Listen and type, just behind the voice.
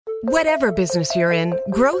Whatever business you're in,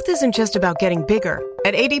 growth isn't just about getting bigger.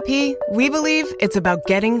 At ADP, we believe it's about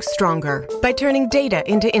getting stronger by turning data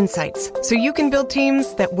into insights so you can build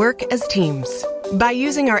teams that work as teams. By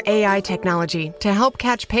using our AI technology to help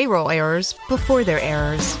catch payroll errors before they're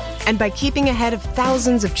errors. And by keeping ahead of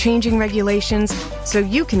thousands of changing regulations so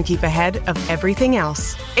you can keep ahead of everything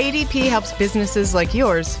else. ADP helps businesses like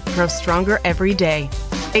yours grow stronger every day.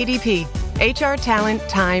 ADP, HR talent,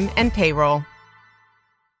 time, and payroll.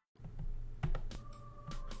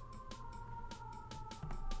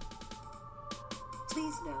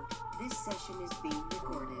 Please note, this session is being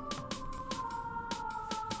recorded.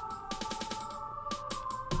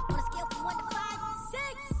 On a scale from 1 to 5, 6.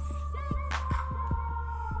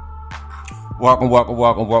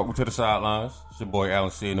 Welcome to the sidelines. It's your boy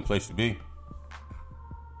Alan C in the place to be.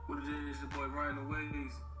 What it is, your boy Ryan the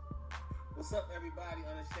Ways. What's up, everybody?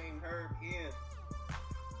 Unashamed Herb here.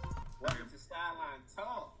 Welcome to Sideline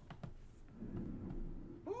Talk.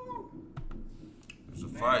 Woo! It's a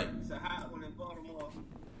fight. It's a hot one in Baltimore.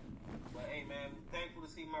 But hey, man, thankful to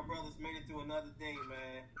see my brothers made it through another day,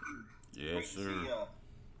 man. Yes, Great sir. to see y'all.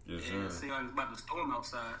 Yes, Yeah, sir. see y'all about to storm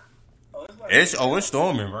outside. It's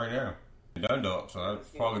storming right now. Dundalk, so I'm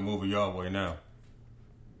probably moving y'all way now.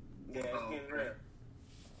 Yeah, it's getting real.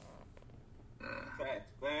 Fact,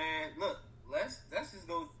 man. Look, let's just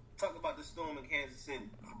go talk about the storm in Kansas City.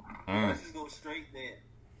 Let's just go straight there.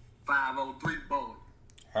 503 boy.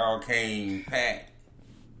 Hurricane Pat.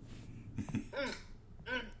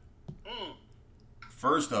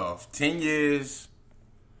 First off, 10 years,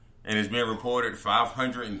 and it's been reported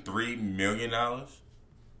 $503 million.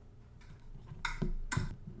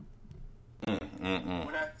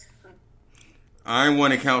 I ain't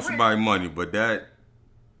want to count somebody's money, but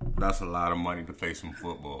that's a lot of money to play some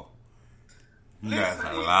football. That's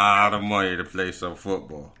a lot of money to play some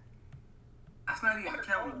football. That's not even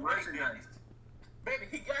counting the merchandise. Baby,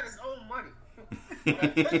 he got his own money. He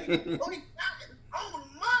got his own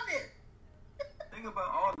money. Think about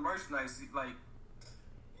all the merchandise, like,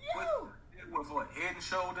 what for Head and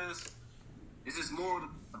Shoulders? It's just more.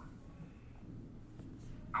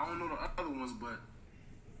 I don't know the other ones, but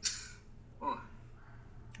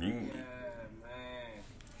yeah, man.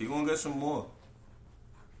 He gonna get some more.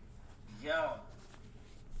 Yo.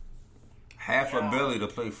 Half a billion to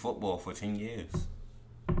play football for 10 years.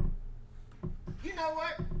 You know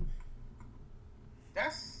what?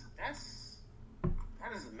 That is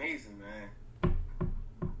amazing, man.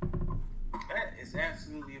 That is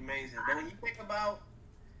absolutely amazing. But when you think about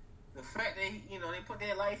the fact that they put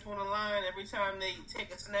their life on the line every time they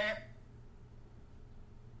take a snap,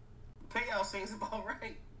 the payout seems about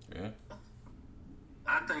right. Yeah.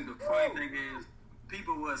 I think the funny thing is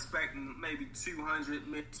people were expecting maybe 200,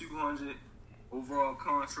 mid-200 overall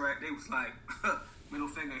contract. They was like, middle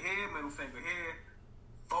finger here,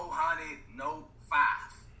 400, no,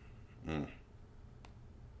 5.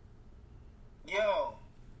 Yo.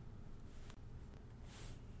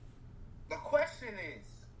 The question is,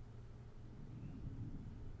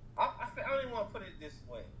 I don't even want to put it this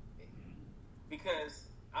way, because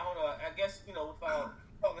I don't know. I guess without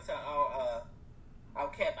talking to our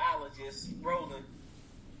capologist Roland,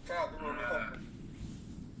 shout out to Roland.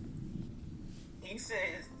 He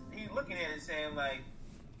says he's looking at it saying like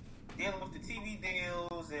dealing with the TV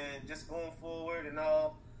deals and just going forward and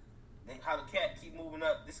all, and how the cap keep moving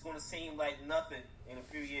up. This is going to seem like nothing in a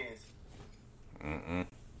few years.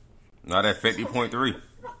 Not at 50.3.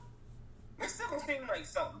 It's still gonna seem like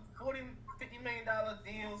something. $50 million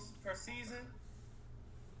deals per season.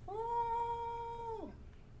 Ooh.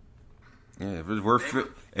 Yeah, if it's worth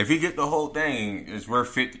if he get the whole thing, it's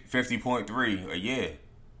worth 50.3 a year.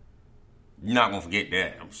 You're not gonna forget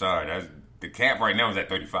that. I'm sorry. That's the cap right now is at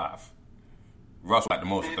 35. Russell at the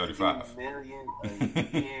most at 35. $50 million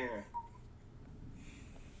a year.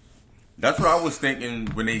 That's what I was thinking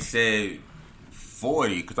when they said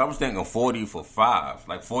 40, because I was thinking 40 for 5,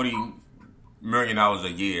 like $40 million a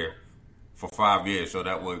year for 5 years. So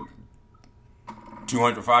that would 5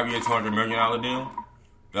 year, $200 million deal.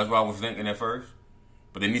 That's what I was thinking at first.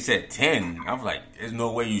 But then he said 10. I was like, there's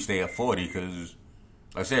no way you stay at 40 because,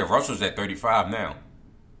 like I said, Russell's at 35 now.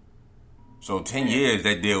 So 10 years,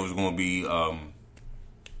 that deal was going to be. I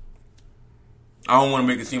don't want to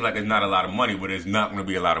make it seem like it's not a lot of money, but it's not going to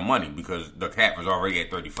be a lot of money because the cap is already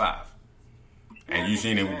at 35. And you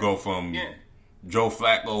seen it would go from Joe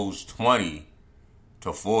Flacco's 20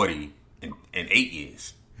 to 40 in 8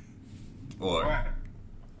 years. Or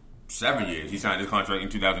 7 years. He signed his contract in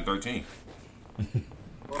 2013. And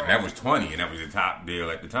that was 20, and that was the top deal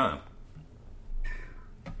at the time.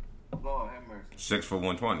 Lord have mercy. 6 for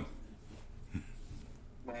 120.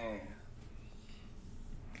 Man.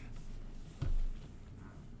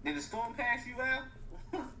 the storm pass you out?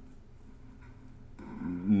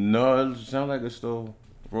 No, it sounds like it's still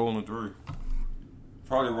rolling through.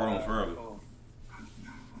 Probably rolling further. Cool.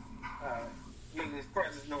 Alright. Making his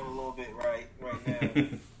presence known a little bit right now.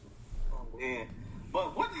 Oh, yeah.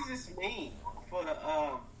 But what does this mean for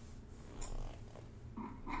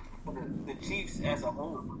the Chiefs as a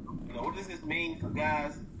whole? You know, what does this mean for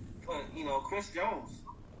guys, for, you know, Chris Jones?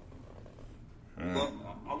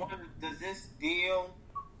 I wonder, does this deal,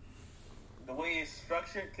 the way it's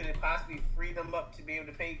structured, could it possibly free them up to be able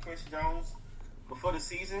to pay Chris Jones before the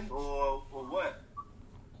season, or what?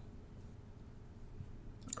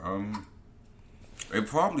 It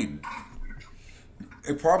probably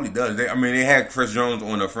does. They had Chris Jones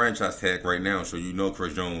on a franchise tag right now, so you know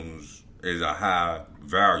Chris Jones is a high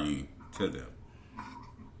value to them.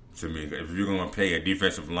 To me, if you're going to pay a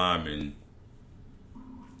defensive lineman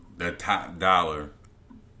the top dollar,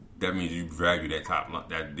 that means you value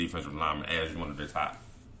that defensive lineman as one of the top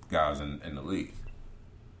guys in the league.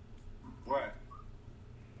 Right.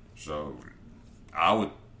 So I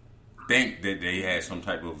would think that they had some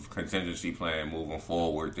type of contingency plan moving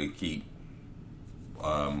forward to keep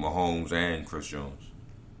Mahomes and Chris Jones.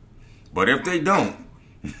 But if they don't,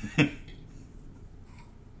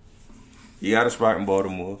 he got a spot in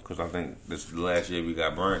Baltimore because I think this is the last year we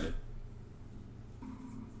got Brandon.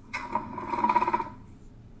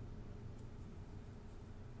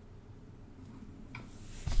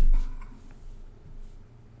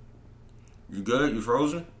 You good? You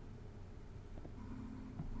frozen?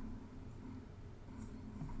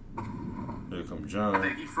 Here comes John. I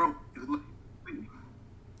think he froze.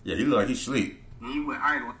 Yeah, he look like he sleep. He went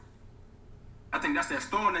idle. I think that's that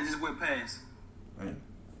storm that just went past. Man.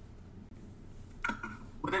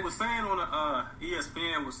 But they were saying on the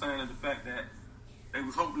ESPN was saying that the fact that they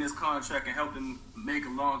was hoping this contract can help them make a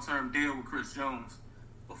long-term deal with Chris Jones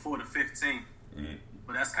before the 15th. Mm-hmm.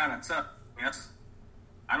 But that's kind of tough.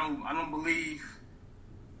 I don't believe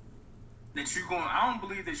that you're going. I don't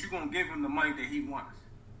believe that you're going to give him the money that he wants.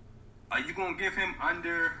 Are you going to give him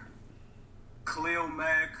under Khalil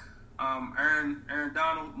Mack, Aaron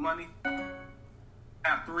Donald money?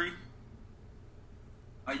 Top 3.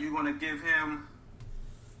 Are you going to give him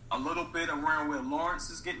a little bit around where Lawrence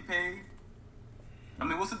is getting paid? I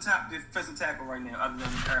mean, what's the top defensive tackle right now other than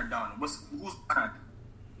Aaron Donald? Who's behind him?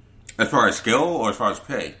 As far as skill or as far as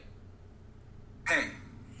pay? Pay.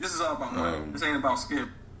 This is all about money. This ain't about skill.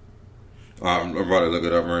 I'm about to look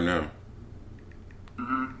it up right now.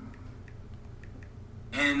 Mm-hmm.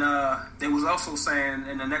 And they was also saying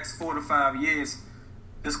in the next 4 to 5 years,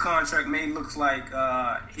 this contract may look like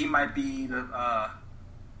he might be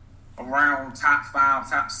around top 5,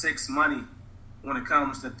 top 6 money when it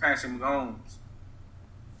comes to Patrick Mahomes.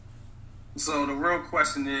 So the real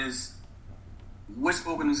question is, which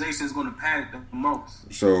organization is going to panic the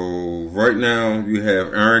most? So right now you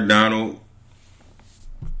have Aaron Donald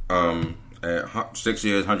at 6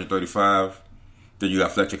 years, 135. Then you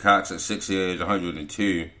got Fletcher Cox at 6 years,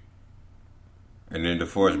 102. And then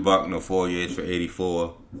DeForest Buckner, 4 years for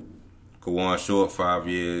 84. Kawan Short, 5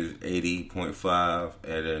 years, 80.5.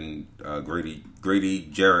 And then Grady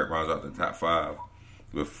Jarrett rounds out the top 5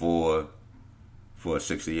 with 4 for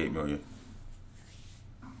 $68 million.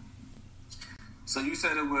 So you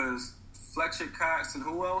said it was Fletcher Cox and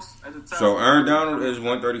who else at the top? So Aaron Donald is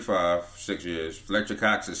 135, 6 years. Fletcher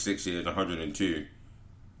Cox is 6 years, 102.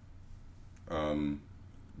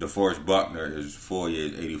 DeForest Buckner is 4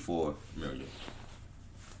 years, 84 million.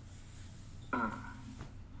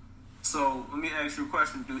 So let me ask you a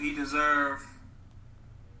question: do he deserve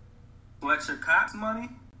Fletcher Cox money,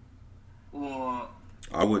 or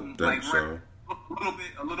I would think so. A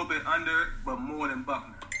little bit under, but more than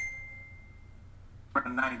Buckner.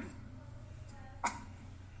 90.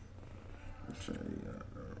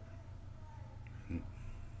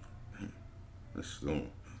 Let's go.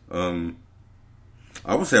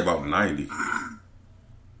 I would say about 90.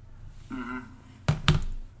 Mm-hmm.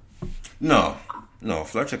 No.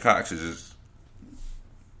 Fletcher Cox is just.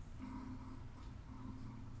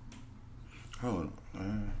 Hold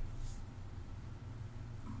on.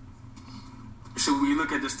 Should we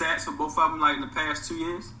look at the stats for both of them, like in the past 2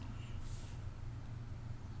 years?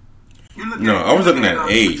 I was looking at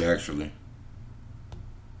age actually.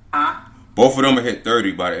 Huh? Both of them have hit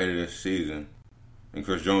 30 by the end of this season, and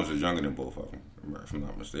Chris Jones is younger than both of them, if I'm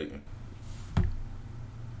not mistaken.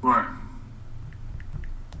 Right.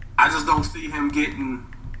 I just don't see him getting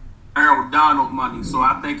Aaron Donald money, so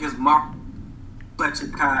I think his mark Fletcher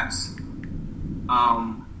Cox,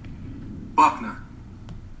 Buckner.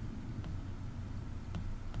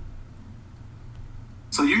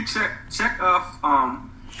 So you check off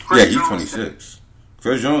Yeah, he's 26.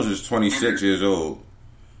 Chris Jones is 26 years old,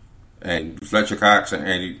 and Fletcher Cox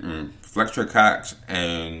and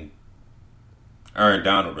Aaron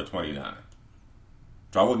Donald are 29.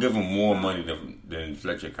 So I would give him more money than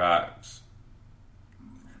Fletcher Cox.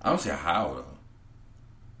 I don't see how though.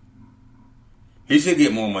 He should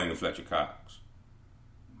get more money than Fletcher Cox.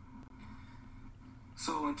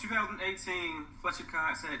 So in 2018, Fletcher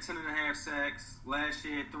Cox had 10.5 sacks. Last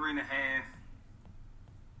year, 3.5.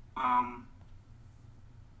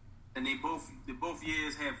 And they both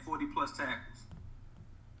years had 40 plus tackles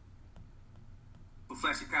for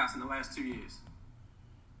Fletcher Cox in the last 2 years.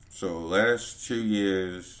 So last 2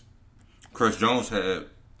 years, Chris Jones had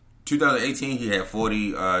 2018. He had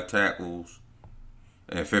 40 tackles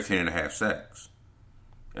and 15.5 sacks,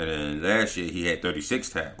 and then last year he had 36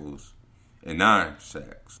 tackles and 9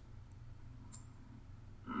 sacks.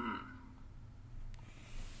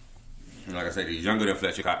 And like I said, he's younger than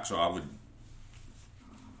Fletcher Cox, so I would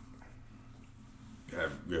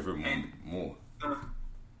give him more.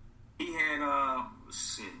 He had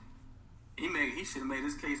shit. He should have made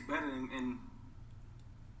his case better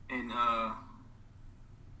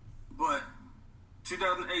but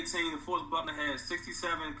 2018 Forrest Buckner had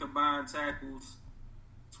 67 combined tackles,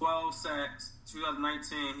 12 sacks.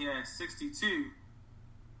 2019 he had 62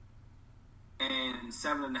 and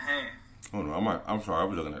 7.5. Oh no, I'm sorry, I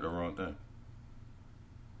was looking at the wrong thing.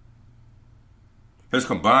 His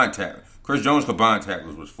combined tackles, Chris Jones' combined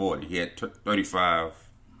tackles was 40. He had 35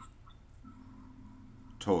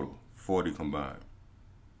 total, 40 combined.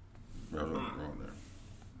 I was looking wrong there.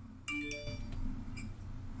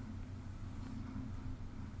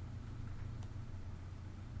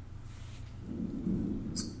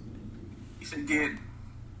 He should get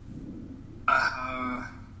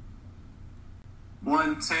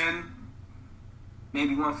 110,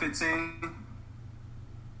 maybe 115.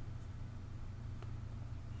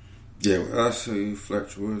 Yeah, well, I say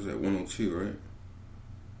Fletcher was at 102, right?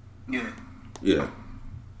 Yeah. Yeah.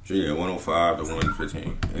 So yeah, 105 to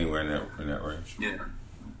 115, anywhere in that range. Yeah.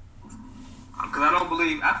 Because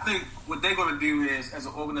I think what they're going to do is, as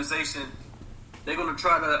an organization, they're going to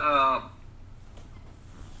try to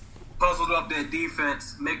puzzle up their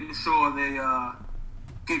defense, making sure they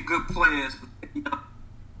get good players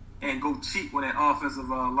and go cheap with that offensive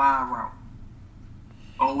line route.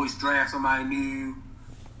 Always draft somebody new.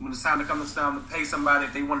 When it's time to come down to pay somebody,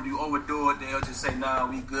 if they want to overdo it, they'll just say, "Nah,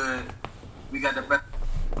 we good. We got the best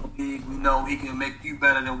league. We know he can make you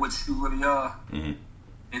better than what you really are." Mm-hmm.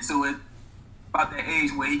 And so it's about that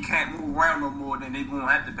age where he can't move around no more, then they won't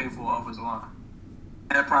have to pay for an offensive line.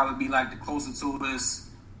 That'll probably be like the closer to his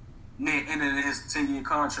near end of his 10-year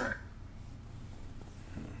contract.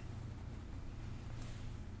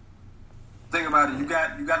 Think about it. You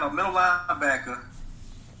got a middle linebacker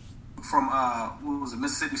from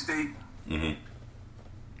Mississippi State. Mm-hmm.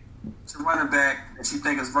 It's a running back that you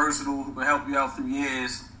think is versatile, who can help you out through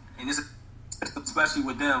years, and this, especially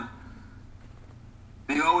with them,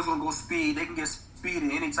 they always gonna go speed. They can get speed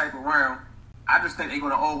in any type of round. I just think they're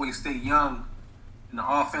gonna always stay young in the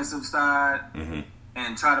offensive side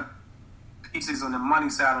and try to pieces on the money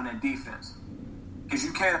side on that defense, because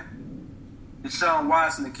you can't Deshaun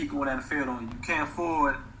Watson to keep going down the field on you. You can't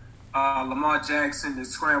afford Lamar Jackson to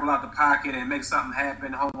scramble out the pocket and make something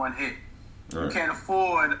happen, home run hit. Right. You can't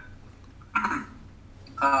afford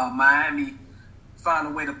Miami find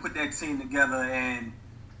a way to put that team together and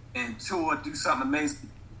Tua do something amazing.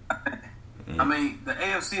 I mean, the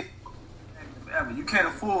AFC, you can't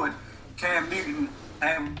afford Cam Newton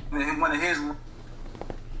having one of his.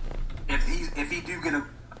 If he do get a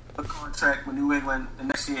contract with New England the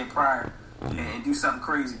next year prior and do something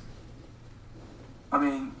crazy. I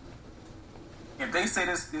mean, if they say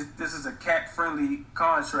this is a cap-friendly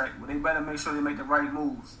contract, well, they better make sure they make the right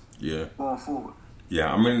moves. Yeah. Going forward.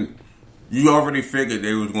 Yeah, I mean, you already figured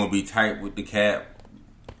they was going to be tight with the cap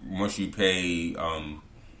once you pay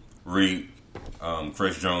Reed,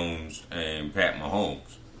 Chris Jones, and Pat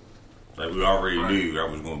Mahomes. Like, we already knew that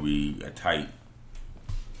was going to be a tight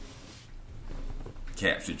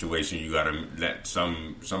cap situation. You got to let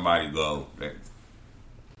somebody go that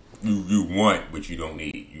you want, but you don't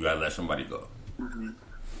need. You got to let somebody go. And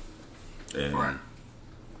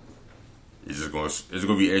it's going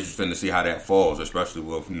to be interesting to see how that falls, especially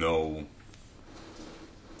with no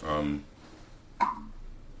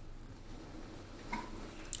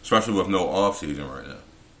off season right now.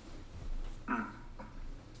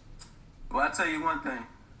 Well, I'll tell you one thing.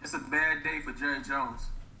 It's a bad day for Jerry Jones.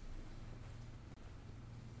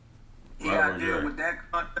 He got to deal with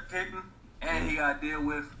that contract hitting, and he got to deal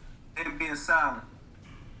with him being silent.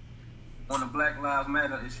 on the Black Lives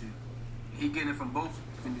Matter issue. He getting it from both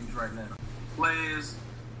venues right now. Players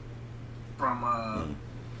from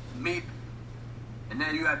me, and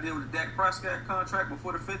then you got to deal with the Dak Prescott contract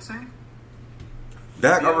before the 15th.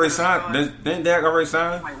 Dak already signed. Didn't Dak already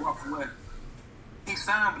sign? He might walk away. He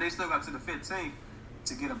signed, but they still got to the 15th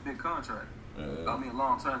to get a big contract. I mean, a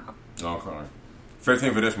long-term contract. Long time.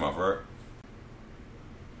 15 for this month, right?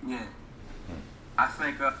 Yeah. I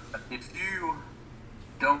think if you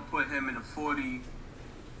don't put him in a $40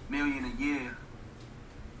 million a year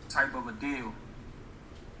type of a deal,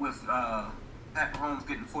 with Pat Mahomes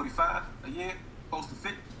getting 45 a year, close to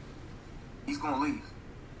 50, he's gonna leave.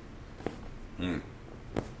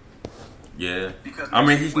 Yeah. Because I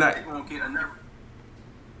mean, he's not. They're gonna get another.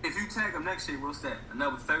 If you tag him next year, what's that?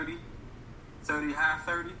 Another 30, high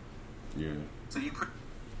 30. Yeah. So you put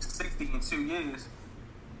 60 in 2 years,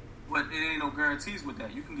 but it ain't no guarantees with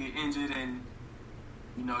that. You can get injured, and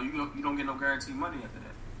you don't get no guaranteed money after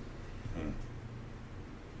that.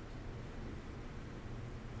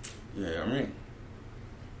 Yeah, I mean,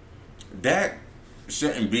 Dak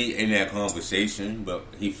shouldn't be in that conversation, but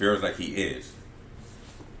he feels like he is,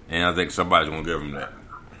 and I think somebody's gonna give him that.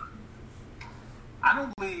 I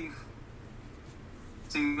don't believe.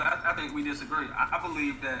 See, I think we disagree. I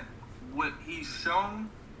believe that what he's shown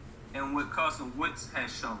and what Carson Wentz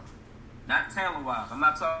has shown, not talent-wise. I'm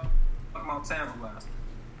not talking about talent-wise.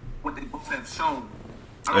 What they both have shown.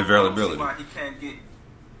 Availability. I don't see why he can't get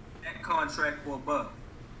that contract or above.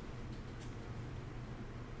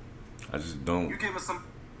 I just don't. You give us some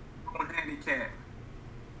handicap,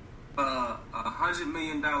 $100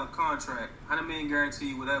 million contract, $100 million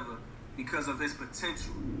guarantee, whatever, because of his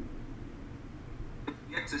potential.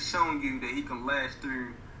 Yet to showing you that he can last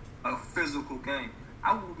through a physical game.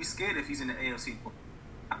 I would be scared if he's in the AFC.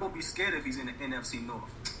 I would be scared if he's in the NFC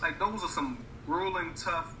North. Like, those are some grueling,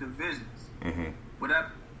 tough divisions. Mm-hmm.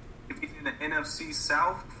 Whatever. If he's in the NFC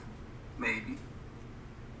South, maybe.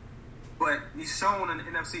 But he's shown in the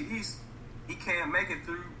NFC East, he can't make it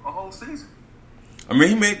through a whole season. I mean,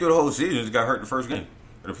 he made it through the whole season. Just got hurt the first game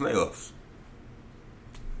of the playoffs.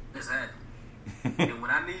 Exactly. And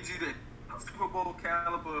when I need you to Super Bowl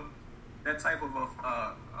caliber, that type of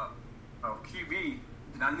QB,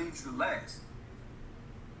 then I need you to last.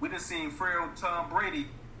 We done seen frail Tom Brady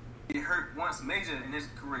get hurt once major in his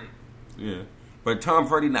career. Yeah, but Tom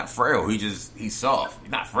Brady not frail. He's soft.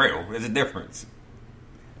 He's not frail. There's a difference.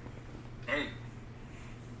 Hey,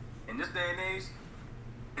 in this day and age,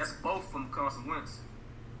 that's both from Carson Wentz.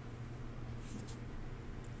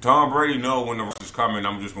 Tom Brady know when the rush is coming.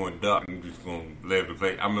 I'm just going to duck. I'm just going to live to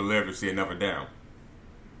play. I'm going to live to see another down.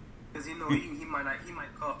 Because he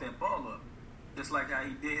might cough that ball up, just like how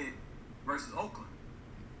he did versus Oakland.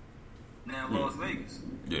 Now Las Vegas.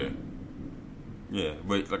 Yeah. Yeah,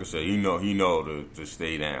 but like I said, he know to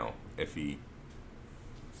stay down if he.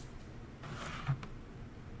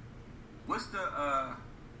 What's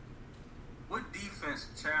what defense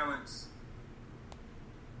challenge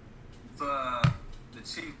the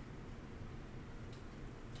Chiefs?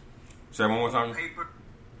 Say one more time. Paper.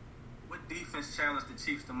 What defense challenged the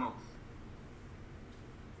Chiefs the most?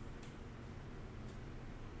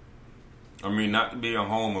 I mean, not to be a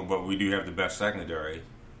homer, but we do have the best secondary.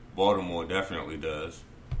 Baltimore definitely does.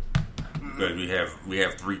 Because we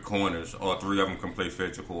have three corners. All three of them can play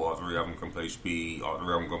physical. All three of them can play speed. All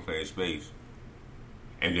three of them can play in space.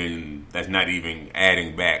 And then that's not even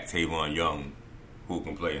adding back Tavon Young, who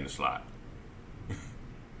can play in the slot.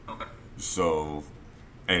 Okay. So,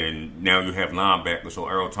 and now you have linebackers. So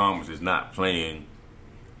Earl Thomas is not playing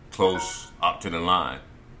close up to the line.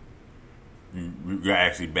 You can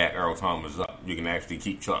actually back Earl Thomas up. You can actually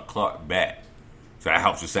keep Chuck Clark back. So that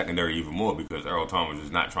helps the secondary even more because Earl Thomas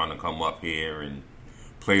is not trying to come up here and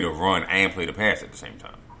play the run and play the pass at the same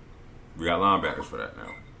time. We got linebackers for that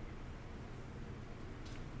now.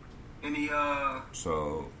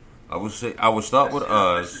 So I would start with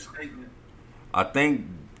us. I think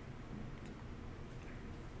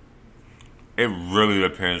it really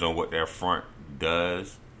depends on what their front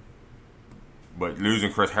does. But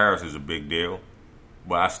losing Chris Harris is a big deal.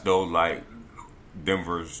 But I still like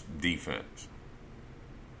Denver's defense.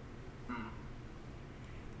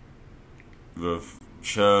 The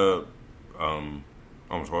Chubb, I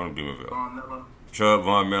was calling him Demerville. Chubb,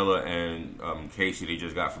 Von Miller, and Casey they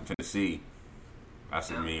just got from Tennessee.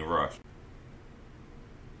 That's a mean rush.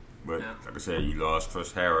 But like I said, you lost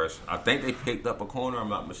Chris Harris. I think they picked up a corner. I'm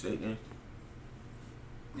not mistaken.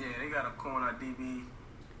 Yeah, they got a corner DB.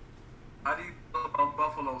 How do you feel about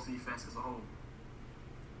Buffalo's defense as a whole?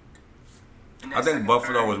 I think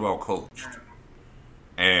Buffalo was well coached.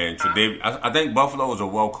 And today, I think Buffalo is a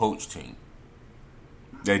well-coached team.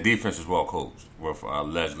 Their defense is well-coached with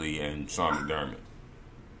Leslie and Sean McDermott.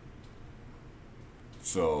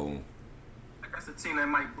 So, that's a team that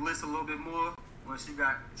might blitz a little bit more when she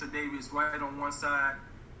got Tre'Davious White on one side.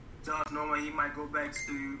 Josh Norman, he might go back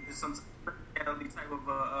to some type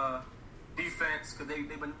of defense because they've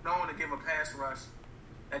been known to give a pass rush.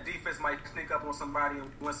 That defense might sneak up on somebody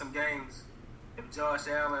and win some games if Josh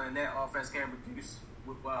Allen and that offense can't produce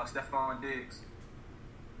with Stephon Diggs.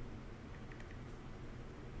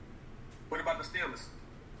 What about the Steelers?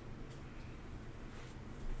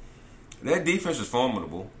 Their defense is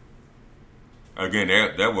formidable. Again,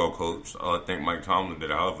 they're well coached. I think Mike Tomlin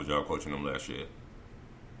did a hell of a job coaching them last year.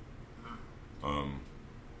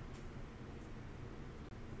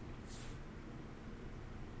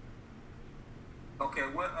 Okay,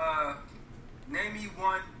 what? Name me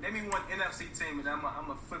one NFC team, and I'm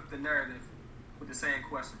gonna flip the narrative with the same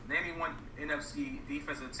question. Name me one NFC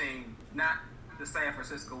defensive team, not the San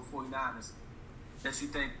Francisco 49ers, that you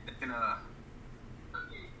think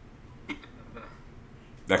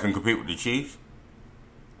that can compete with the Chiefs,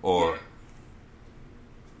 or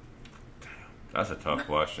that's a tough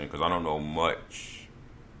question because I don't know much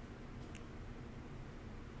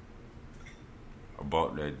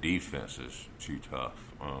about their defenses. Too tough.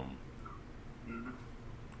 I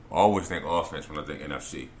always think offense when I think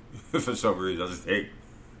NFC. For some reason, I just think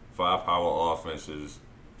five-power offenses.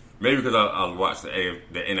 Maybe because I watch the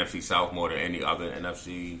NFC South more than any other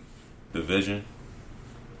NFC division.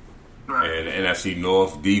 Right. And the NFC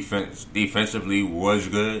North defensively was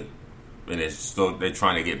good, and they're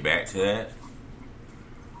trying to get back to that.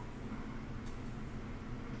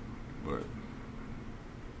 But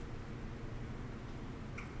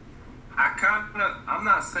I'm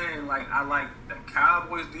not saying like I like the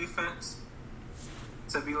Cowboys defense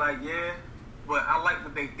to be like but I like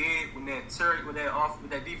what they did with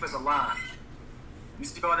that defensive line. You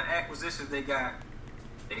see all the acquisitions they got.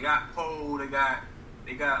 They got Poe. They got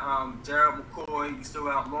Gerald McCoy. You still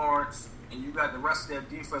got Lawrence, and you got the rest of that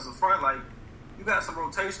defensive front. Like you got some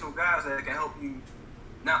rotational guys that can help you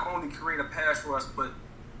not only create a pass rush, but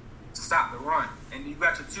to stop the run. And you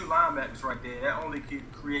got your two linebackers right there. That only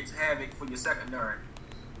creates havoc for your secondary.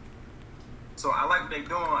 So I like what they're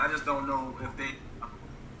doing. I just don't know if they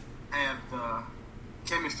have the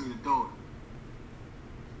chemistry to do it.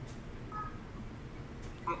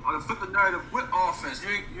 On the flip the narrative, what offense?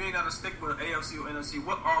 You ain't got to stick with AFC or NFC.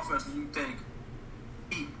 What offense do you think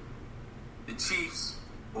beat the Chiefs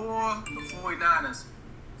or the 49ers?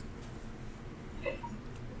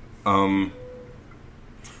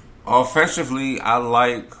 Offensively, I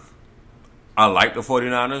like the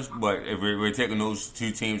 49ers, but if we're taking those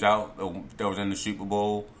two teams out that was in the Super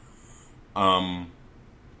Bowl, I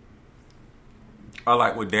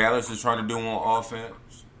like what Dallas is trying to do on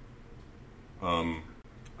offense.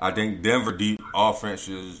 I think Denver deep offense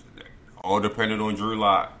is all dependent on Drew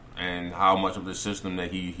Lock and how much of the system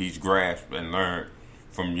that he's grasped and learned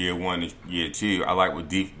from year one to year two. I like what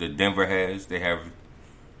the Denver has.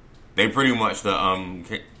 They pretty much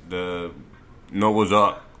the Noah's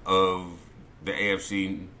Ark of the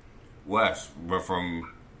AFC West. Went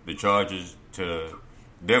from the Chargers to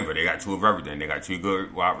Denver. They got two of everything. They got two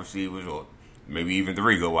good wide receivers, or maybe even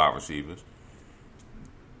three good wide receivers.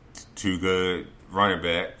 Two good running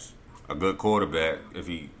backs, a good quarterback if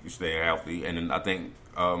he staying healthy, and then I think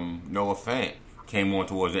Noah Fant came on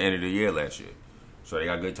towards the end of the year last year, so they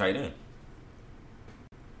got a good tight end.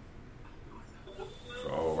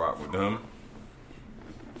 So I'll rock with them.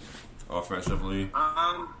 Offensively,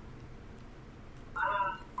 I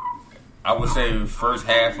would say first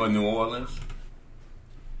half of New Orleans.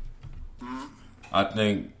 I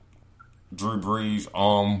think Drew Brees'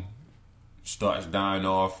 arm starts dying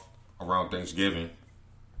off around Thanksgiving,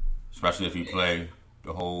 especially if you play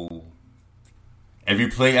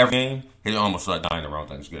every game, his arm will start dying around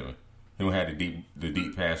Thanksgiving. He don't have the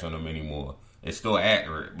deep pass on him anymore. It's still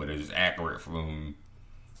accurate, but it's accurate from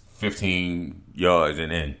 15 yards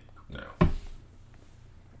and in. No.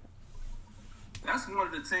 That's one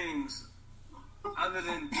of the teams. Other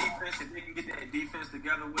than defense, if they can get that defense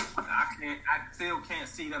together with, I still can't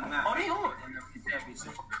see them not. Oh, they on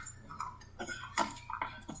championship.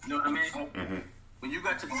 You know what I mean? Mm-hmm. When you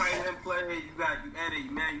got your tight end play, you added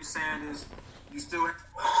Emmanuel Sanders. You still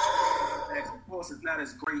have, of course, it's not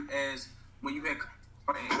as great as when you had,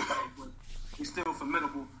 but it's still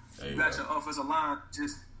formidable. You got your offensive line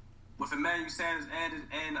just with Emmanuel Sanders and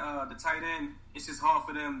the tight end. It's just hard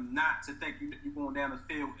for them not to think you're going down the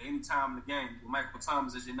field any time in the game. Michael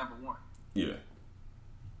Thomas is your number one. Yeah.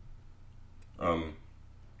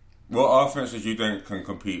 What offenses you think can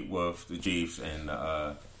compete with the Chiefs and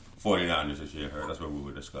 49ers this year? That's what we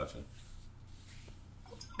were discussing.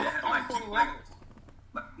 Now,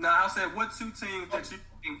 I said, what two teams that you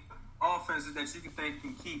think, offenses that you can think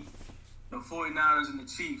can keep the 49ers and the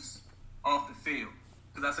Chiefs off the field?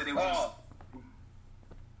 Because I said they were.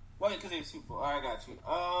 Well, because they're Super Bowl. All right, I got you.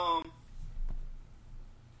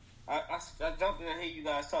 I jumped in and hear you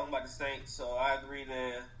guys talking about the Saints, so I agree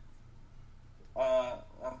there. I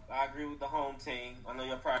agree with the home team. I know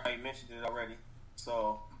y'all probably mentioned it already.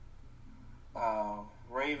 So,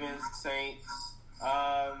 Ravens, Saints.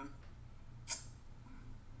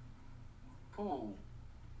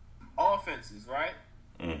 Offenses, right?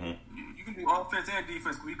 Mm-hmm. You can do offense and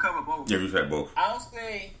defense. We cover both. Yeah, we said both. I'll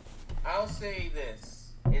say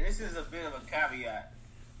this, and this is a bit of a caveat.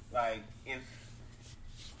 Like, if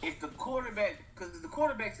the quarterback, because the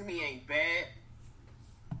quarterback to me ain't bad.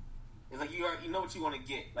 It's like you know what you want to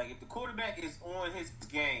get. Like, if the quarterback is on his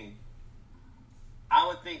game, I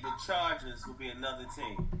would think the Chargers would be another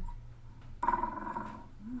team.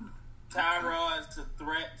 Tyrod's a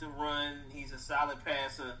threat to run. He's a solid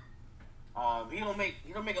passer. He don't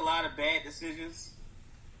make a lot of bad decisions.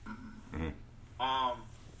 Mm-hmm.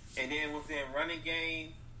 And then with their running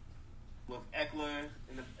game, with Eckler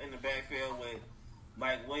in the backfield, with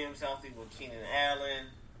Mike Williams healthy, with Keenan Allen,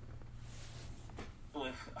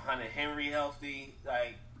 with Hunter Henry healthy,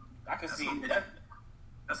 like I can see that.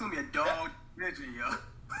 That's gonna be a dog division, yo.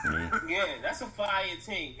 Mm-hmm. Yeah, that's a fire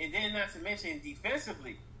team. And then not to mention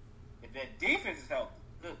defensively, if that defense is healthy,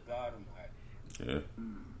 good God Almighty. Yeah.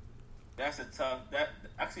 That's a tough.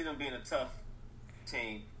 I see them being a tough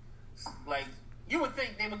team. Like, you would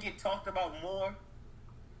think they would get talked about more,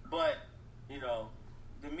 but you know,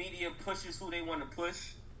 the media pushes who they want to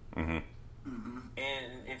push. Mm-hmm. Mm-hmm.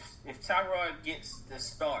 And if Tyrod gets the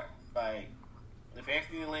start, like if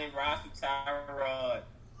Anthony Lynn rides with Tyrod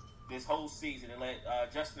this whole season and let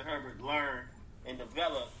Justin Herbert learn and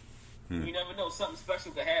develop, you never know, something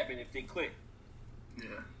special could happen if they click.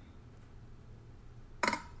 Yeah.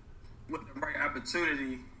 With the right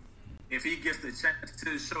opportunity, if he gets the chance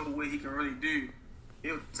to show what he can really do,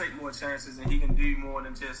 he'll take more chances and he can do more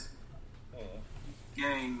than just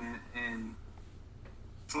game and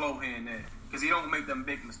flow here and there. Because he don't make them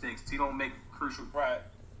big mistakes. He don't make crucial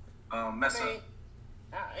mess up.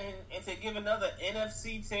 And to give another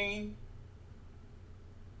NFC team,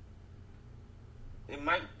 it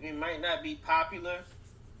might not be popular,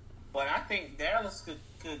 but I think Dallas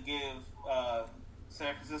could give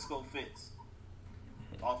San Francisco fits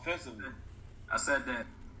offensively. I said that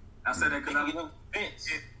because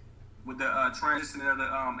with the transition of the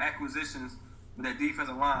acquisitions with that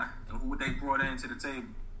defensive line and what they brought into the table.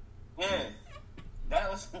 Yeah, that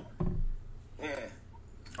was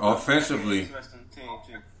Offensively, interesting team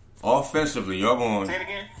too. Offensively, y'all going. Say it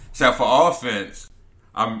again. So for offense,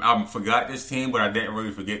 I forgot this team, but I didn't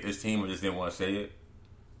really forget this team. I just didn't want to say it.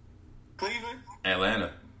 Cleveland,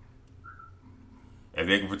 Atlanta. If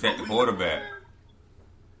they can protect the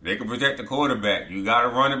quarterback, You got a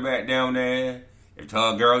running back down there. If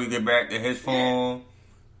Todd Gurley get back to his form,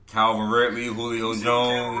 Calvin Ridley, Julio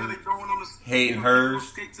Jones, Hayden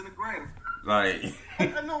Hurst, like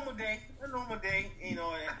a normal day, you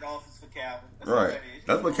know, at the office for Calvin. That's right. What that is.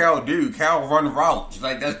 That's what Cal do. Cal run routes.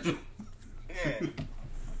 Like that's just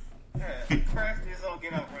Crafty is on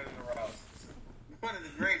get up running the routes. One of the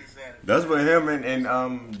greatest at it. That's what him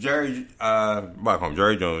and Jerry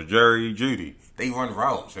Jones, Jerry Judy. They run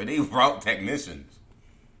routes. So they route technicians.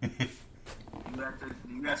 You got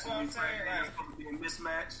That's what I'm saying. It's supposed to be a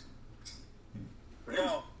mismatch.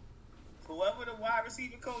 Yo, whoever the wide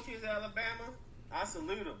receiver coach is at Alabama, I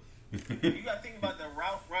salute him. You got to think about the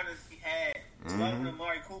route runners he had, starting with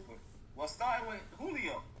Amari Cooper. Well, starting with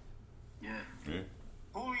Julio. Yeah.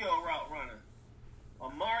 Julio route runner.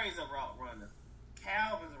 Amari's a route runner.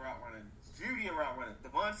 Calvin's a route runner. Judy a route runner.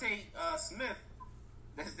 Devontae Smith,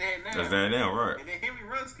 that's there now. Right. And then Henry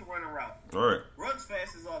Ruggs can run a route. Right. Ruggs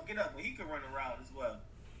fast as all get up, but he can run a route as well.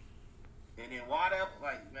 And then Waddle,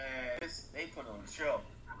 like, man, they put on the show.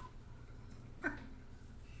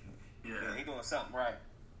 Yeah, they doing something right.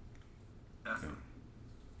 Definitely.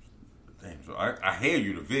 Damn, so I hear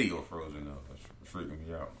you. The video frozen though. That's freaking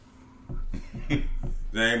me out. Is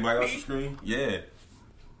there anybody else on the screen? Yeah.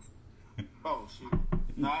 Oh shoot!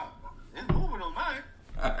 Nah, it's moving on mine.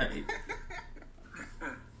 Alright.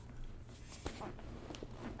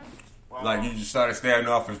 Wow. Like you just started staring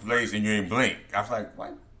off his place and you ain't blink. I was like,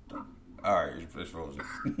 what? Alright, it's frozen.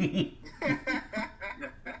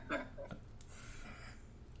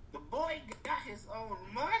 The boy got his own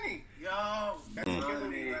money, yo. That's killing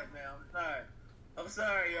me right now. I'm sorry. I'm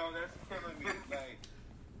sorry, y'all. That's killing me. Like,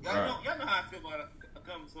 y'all know how I feel about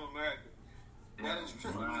coming to America. That is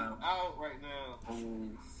tripping me out right now.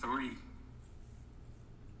 3.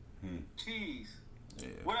 Jeez. Yeah.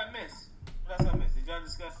 What I miss? What else I missed? Did y'all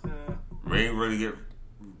discuss the... We ain't really get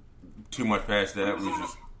too much past that. We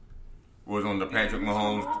just was on the Patrick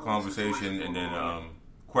Mahomes conversation, and then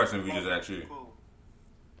question we just asked you.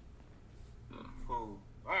 Cool.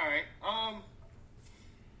 All right. All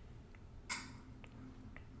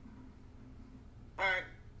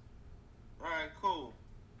right. Cool.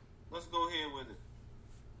 Let's go ahead with it.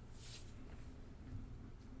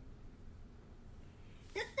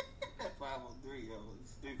 503, yo,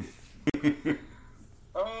 it's stupid.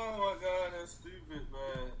 Oh my God, that's stupid,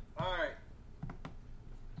 man. All right.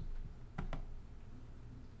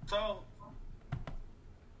 So,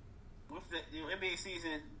 with the NBA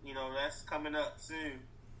season, that's coming up soon.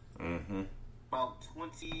 Mm-hmm. About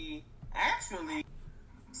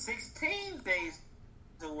 16 days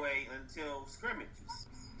away until scrimmages.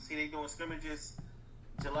 See, they doing scrimmages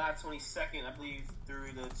July 22nd, I believe,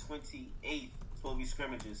 through the 28th. Supposed to be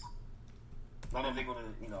scrimmages. I don't know if they're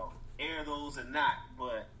gonna, air those or not,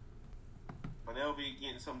 but they'll be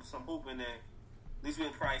getting some hoop in there. At least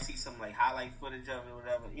we'll probably see some like highlight footage of it or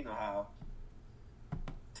whatever. You know how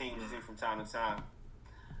teams do from time to time.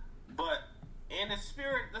 But in the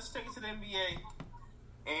spirit, let's take it to the NBA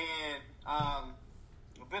and a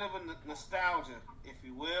bit of a nostalgia, if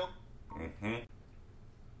you will. Mm-hmm.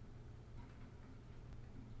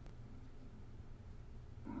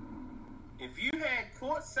 If you had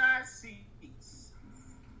courtside seats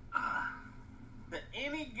to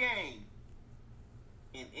any game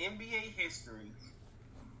in NBA history,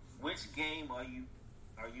 which game are you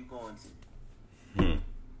going to?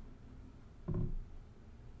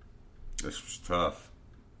 This was tough.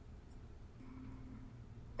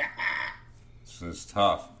 This is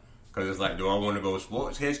tough. Because it's like, do I want to go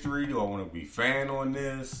sports history? Do I want to be fan on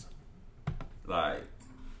this? Like,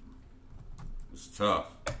 it's tough.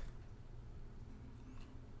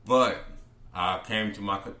 But I came to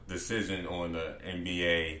my decision on the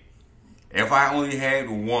NBA. If I only had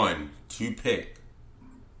one to pick,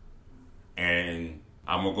 and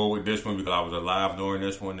I'm going to go with this one because I was alive during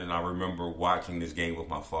this one, and I remember watching this game with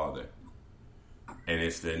my father. And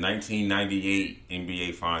it's the 1998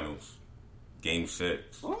 NBA Finals, Game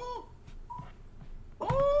 6. Ooh! Ooh!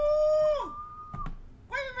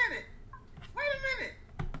 Wait a minute!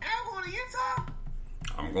 I'm going to Utah?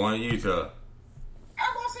 I'm going to Utah.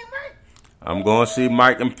 I'm going to see Mike? I'm going to see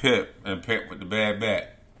Mike and Pip with the bad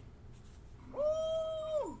bat.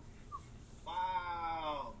 Ooh!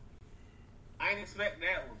 Wow. I didn't expect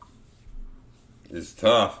that one. It's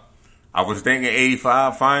tough. I was thinking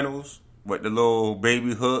 85 Finals with the little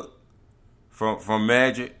baby hook from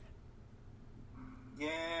Magic.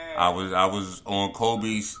 Yeah. I was on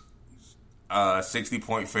Kobe's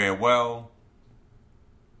 60-point farewell.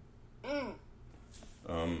 Don't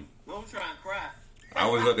try and cry. I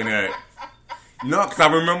was looking at it. No, because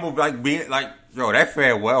I remember being that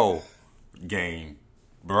farewell game,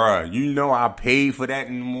 bruh. I paid for that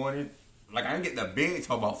in the morning. Like, I didn't get to bed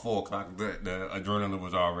till about 4 o'clock. The adrenaline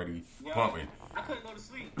was already pumping. I couldn't go to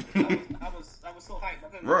sleep. I was so hyped. I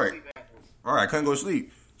couldn't Right. go to sleep afterwards. All right, I couldn't go to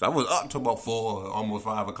sleep. So I was up till about 4, almost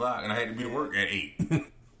 5 o'clock, and I had to be to work at 8.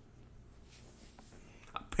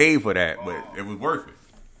 I paid for that, but it was worth it.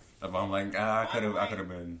 So I'm like, I could have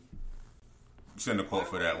been center court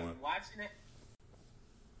for that one.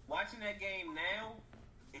 Watching that game now,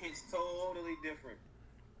 it's totally different.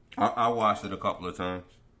 I watched it a couple of times.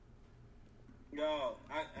 Yo,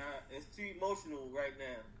 it's too emotional right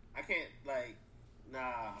now. I can't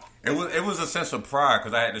nah. It was a sense of pride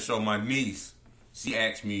because I had to show my niece. She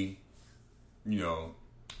asked me,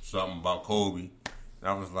 something about Kobe. And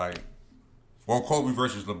I was like, well, Kobe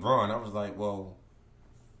versus LeBron. I was like, well,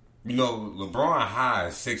 LeBron high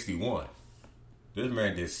is 61. This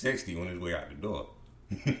man did 60 on his way out the door.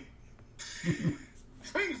 Jesus.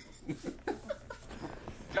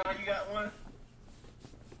 John, you got one?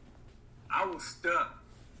 I was stuck,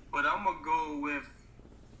 but I'm gonna go with.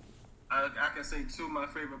 I can say 2 of my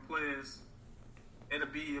favorite players. It'll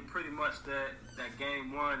be pretty much that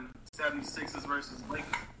game 1, 76ers versus Lakers.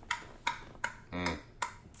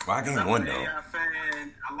 Why game 1 though? AI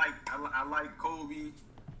fan. I like Kobe.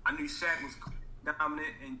 I knew Shaq was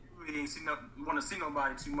dominant, and you really ain't want to see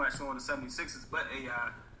nobody too much on the 76ers, but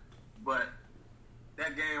AI. But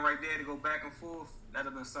that game right there to go back and forth, that'd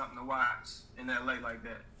have been something to watch in LA like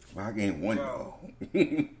that. Why game 1 though?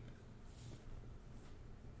 You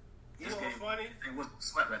know what's funny? And was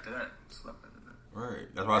swept after that. Right.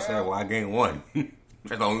 That's why I said why game 1.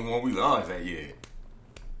 That's the only one we lost that year.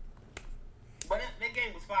 But that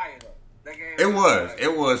game was fire though. That game It was. fire.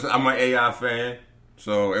 It was. I'm an AI fan,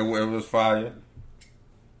 so it was fire.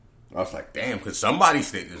 I was like, damn, could somebody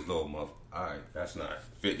stick this little mother? All right, that's not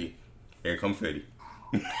 50. Here come 50.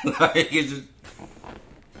 Like it's just.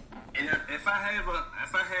 And if I had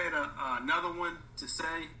another one to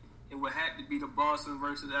say, it would have to be the Boston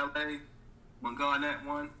versus LA when Garnett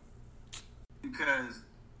won, because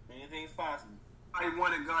Anything's possible. I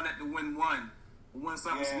wanted Garnett to win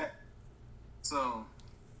something. Yeah. So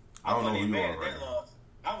I don't know wasn't who you mad are at right that now. loss.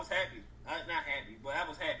 I was happy. Not happy, but I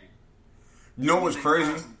was happy. You know what's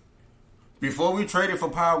crazy? Before we traded for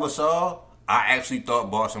Pau Gasol, I actually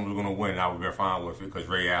thought Boston was going to win. I would have been fine with it because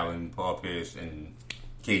Ray Allen, Paul Pierce, and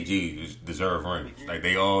KG deserve rings. Like,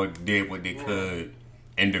 they all did what they could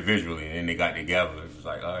individually, and then they got together. It was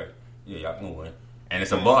like, all right, yeah, y'all can win. And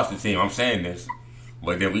it's a Boston team. I'm saying this.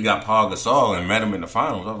 But then we got Paul Gasol and met him in the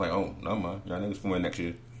finals. I was like, oh, never mind. Y'all niggas can win next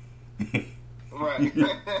year. Right.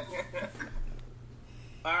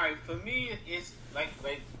 All right. For me, it's like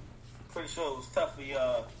pretty sure it was tough for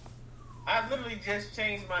y'all. I literally just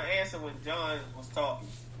changed my answer when John was talking.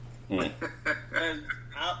 And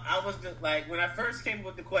I was just like, when I first came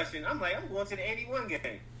with the question, I'm like, I'm going to the 81 game.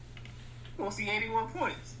 I'm going to see 81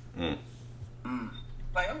 points.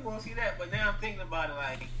 Like, I'm going to see that. But now I'm thinking about it,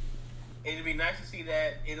 like, it'll be nice to see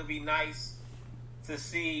that. It'll be nice to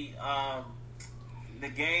see the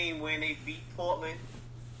game when they beat Portland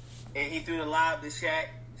and he threw the lob to Shaq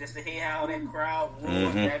just to hear how that crowd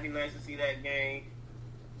roared. That'd be nice to see that game.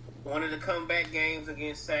 One of the comeback games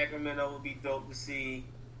against Sacramento would be dope to see.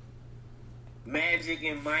 Magic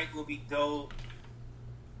and Mike will be dope.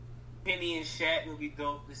 Penny and Shaq will be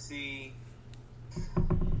dope to see.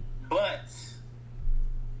 But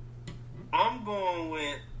I'm going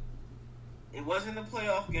with, it wasn't a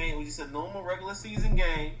playoff game. It was just a normal regular season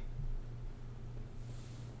game.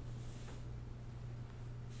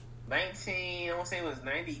 19, I want to say it was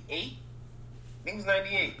 98. I think it was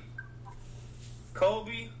 98.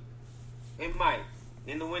 Kobe and Mike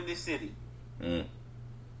in the Windy City. I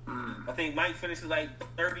think Mike finished with like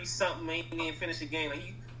 30-something. He didn't finish the game.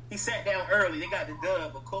 Like he sat down early. They got the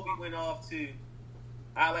dub, but Kobe went off to,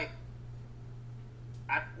 nah,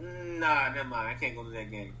 never mind. I can't go to that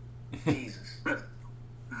game. Jesus. But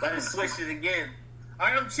I switched it again. All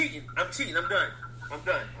right, I'm cheating. I'm done. I'm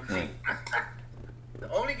cheating.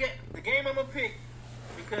 The game I'm gonna pick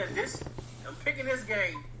I'm picking this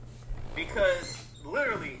game because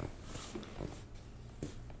literally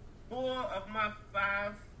 4 of my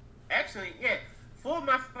 5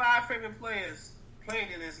 favorite players played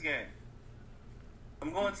in this game.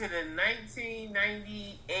 I'm going to the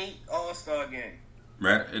 1998 All-Star game.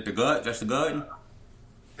 Right at the Garden? That's the Garden?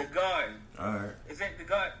 The Garden. All right. Is that the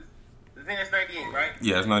Garden? I think that's 98, right?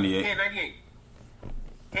 Yeah, it's 98. Yeah, 98.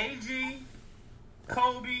 KG,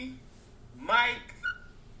 Kobe, Mike,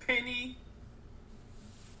 Penny.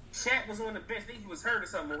 Shaq was on the bench. I think he was hurt or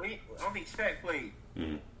something. I don't think Shaq played.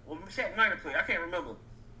 Well, Shaq might have played. I can't remember.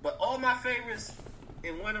 But all my favorites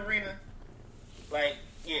in one arena, like,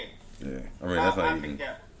 yeah. Yeah. I mean, that's not I even... picked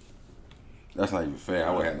that. That's not even fair.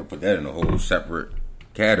 I would have to put that in a whole separate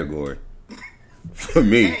category for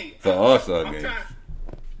me, Hey, for All-Star I'm games.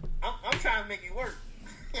 I'm trying to make it work.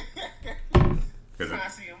 Trying to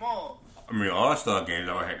see them all. I mean, All-Star games,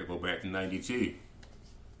 I would have to go back to 92.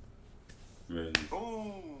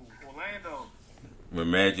 Ooh, Orlando. When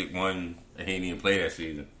Magic won, and he didn't even play that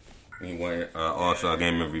season. He won All-Star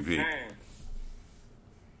Game MVP.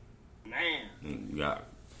 Man. You got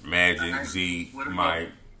Magic, Zeke,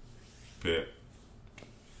 Mike, Pip.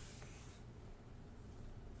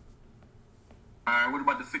 all right, what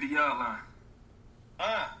about the 50-yard line?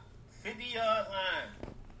 50-yard line.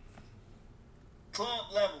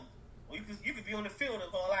 Club level. Well, you could be on the field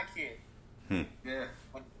of all I care. Yeah.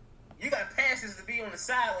 You got passes to be on the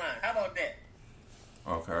sideline. How about that?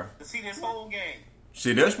 Okay. To see this whole game.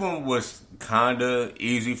 See, this one was kind of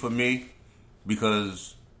easy for me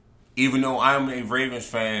because even though I'm a Ravens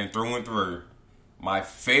fan through and through, my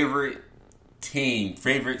favorite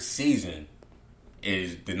season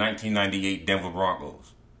is the 1998 Denver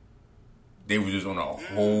Broncos. They were just on a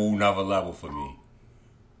whole nother level for me.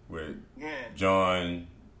 With John,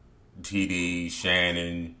 TD,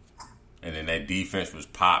 Shannon, and then that defense was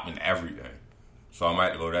popping everything. So I might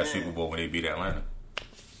have to go to that Super Bowl when they beat Atlanta.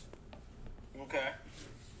 Okay.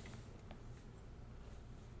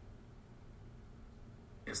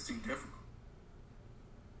 It's too difficult.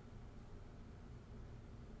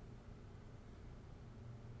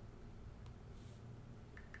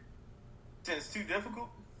 It's too difficult?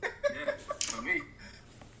 Yeah, for me.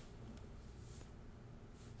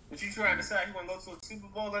 But you trying to decide you want to go to a Super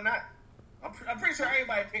Bowl or not? I'm pretty sure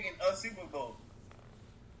everybody picking a Super Bowl.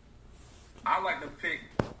 I like to pick.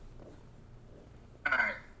 All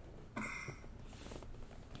right.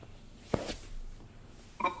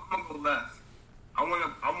 I'm gonna go left. I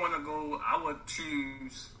wanna go. I would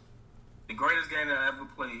choose the greatest game that I ever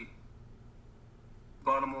played.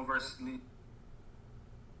 Baltimore versus New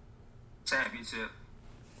Championship.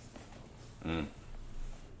 The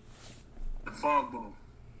Fog Bowl.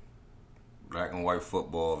 Black and white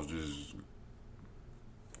football was just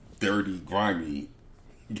dirty, grimy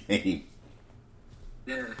game.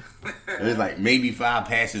 Yeah. There's like maybe 5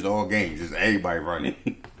 passes all game, just everybody running.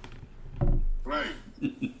 Right.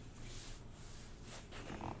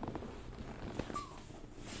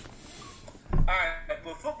 Alright,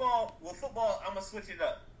 with football, I'm gonna switch it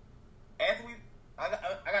up. After I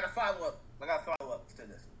got a follow up. I got a follow up to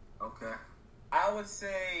this. Okay. I would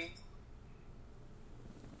say,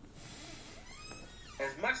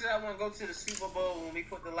 as much as I want to go to the Super Bowl when we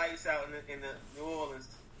put the lights out in the New Orleans,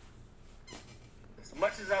 as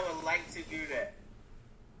much as I would like to do that,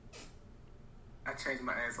 I changed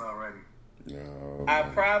my answer already. No, I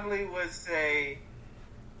probably would say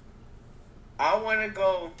I want to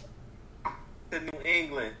go to New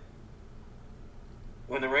England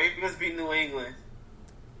when the Ravens beat New England.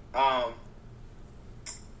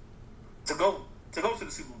 To go to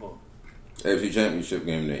the Super Bowl. AFC Championship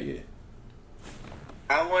game that year.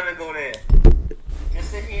 I want to go there.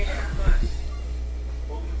 Just sit here and have fun.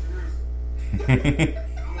 Over to Jerusalem.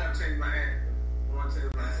 I'm gonna change my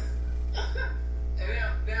answer.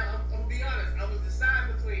 And now I'm gonna be honest. I was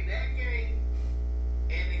deciding between that game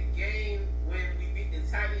and the game when we beat the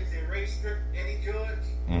Titans and Ray stripped Eddie George,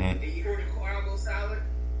 and you heard the crowd go silent.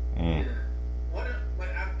 Yeah. But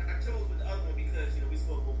I chose with the other one because we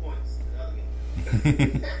scored more points than the other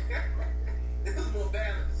game. This was more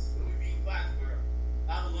balanced when we beat Foxborough.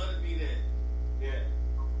 I would love to be there. Yeah.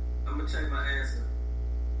 I'm gonna change my answer.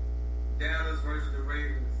 Dallas versus the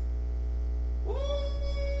Ravens. Woo!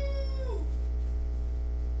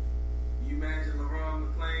 You imagine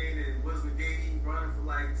LeRon McClain and Wes McGahee running for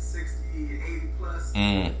like 60 and 80 plus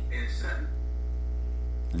and shutting.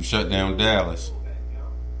 You shut down Dallas.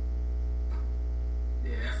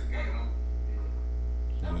 Yeah, that's the game.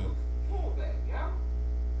 That was a fullback, yo.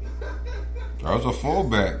 That was a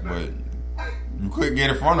fullback, but you couldn't get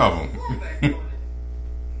in front of him. Fullback doing it.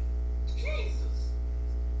 Jesus.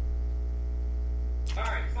 All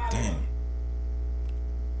right, follow Damn. up.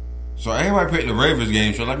 So everybody picked the Ravens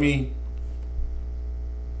game, so let me...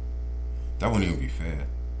 That wouldn't even be fair.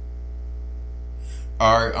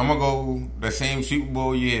 Alright, I'm going to go the same Super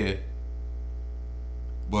Bowl year,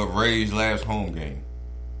 but Ray's last home game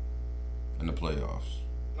in the playoffs.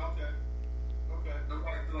 Okay.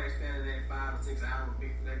 Nobody feel like standing there 5 or 6 hours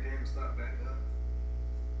waiting for that game to start back up.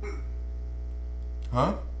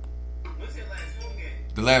 Huh? What's your last home game?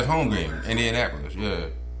 The last home game, Indianapolis, yeah.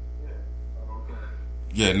 Okay.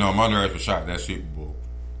 Yeah, no, my nerves were shot that Super Bowl.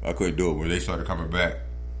 I couldn't do it when they started coming back.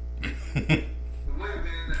 Wait a minute,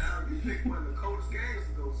 now you picked one of the coldest games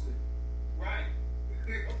to go see. Right.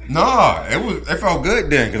 Nah, it felt good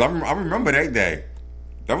then because I remember that day.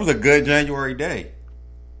 That was a good January day.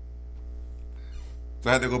 So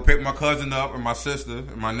I had to go pick my cousin up and my sister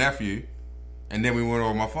and my nephew, and then we went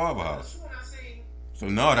over to my father's house. That's what I seen. So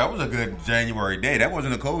no, that was a good January day. That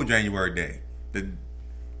wasn't a cold January day.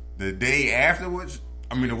 The day afterwards,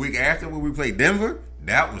 the week after when we played Denver,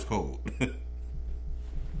 that was cold.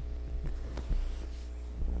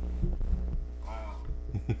 Wow.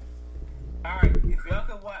 All right, if y'all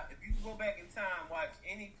could watch, if you could go back in time, watch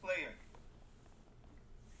any player.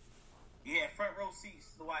 You had front row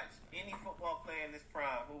seats to watch any football player in this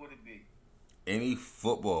prime. Who would it be? Any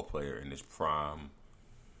football player in his prime.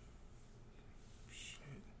 Shit.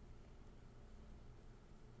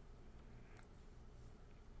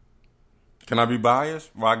 Can I be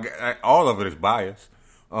biased? Well, all of it is biased.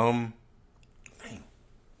 It's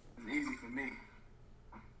easy for me.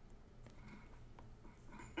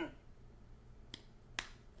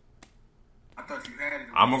 I thought you had it.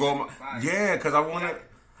 I'm gonna go. Yeah, because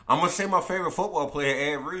I'm gonna say my favorite football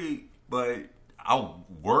player, Ed Reed, but I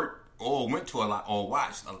worked or went to a lot or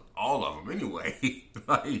watched all of them anyway.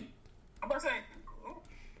 Like, I'm about to say,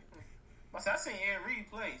 I seen Ed Reed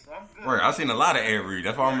play, so I'm good. right, I've seen a lot of Ed Reed.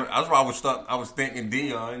 That's why I was stuck. I was thinking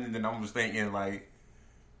Dion, and then I was thinking like,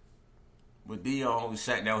 but Dion always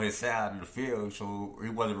sat down his side of the field, so he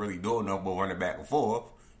wasn't really doing nothing but running back and forth.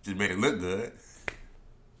 Just made it look good.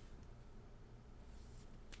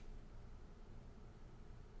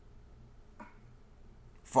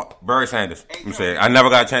 Fuck Barry Sanders. I'm saying I never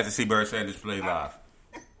got a chance to see Barry Sanders play live.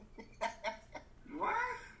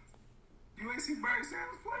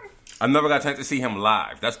 I never got a chance to see him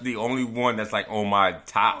live. That's the only one that's like on my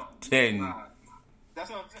top 10 That's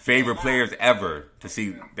what I'm saying. favorite players ever to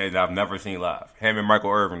see that I've never seen live. Him and Michael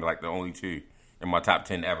Irvin are like the only two in my top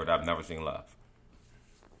 10 ever that I've never seen live.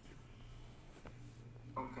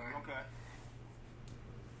 Okay.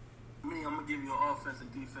 Me, I'm gonna give you an offense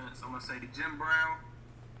and defense. I'm gonna say Jim Brown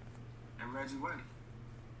and Reggie White.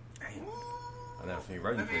 Damn. I never seen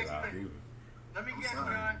Reggie play live either. Let me guess,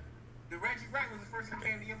 John. The Reggie Wright was the first one that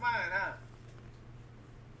came to your mind, huh?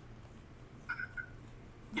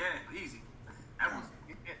 Yeah, easy. That was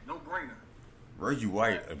no brainer. Reggie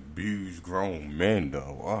White abused grown men,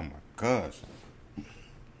 though. Oh, my gosh.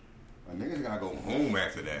 My niggas gotta go home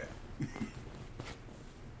after that.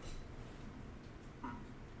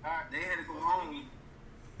 They had to go home,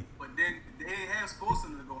 but then they didn't have sports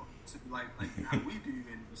center to go to like how we do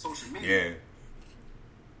in social media. Yeah.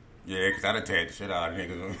 Yeah, because I'd have tagged the shit out of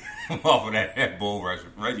niggas off of that bull rush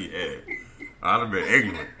Reggie had. I'd have been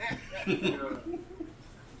ignorant.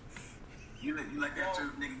 You like that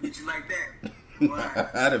church nigga get you like that. Wow.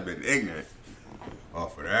 I'd have been ignorant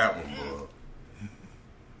off of that one, bro.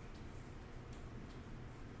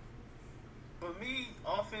 For me,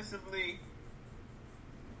 offensively,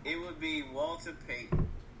 it would be Walter Payton.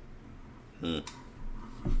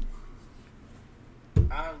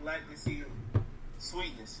 I would like to see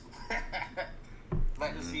Sweetness.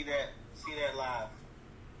 Like to see that live.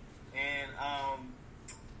 And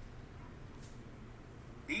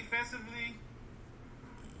defensively,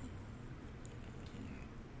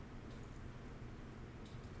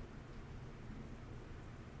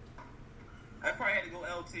 I probably had to go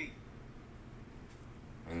LT.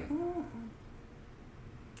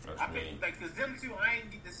 That's I me. mean, like, cause them two I ain't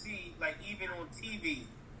get to see like even on TV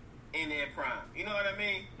in their prime. You know what I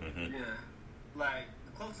mean? Mm-hmm. Yeah. Like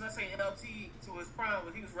the closest I say LT to his prime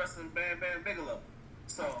was he was wrestling Bam Bam Bigelow.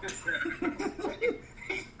 So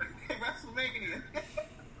WrestleMania.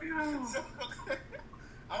 So,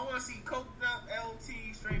 I want to see coked up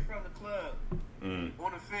LT straight from the club on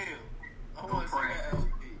the field. I want to see that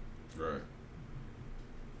LT. Right.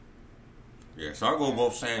 Yeah, so I'll go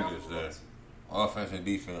both Sanders there. Offense and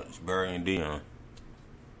defense, Barry and Dion.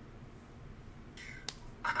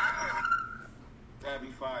 That'd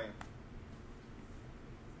be fire.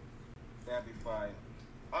 That'd be fire.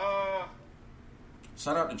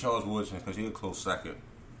 Shout out to Charles Woodson because he's a close second.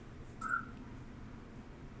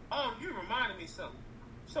 Oh, you reminded me something.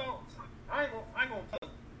 So I ain't gonna put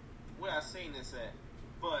where I seen this at,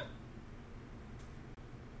 but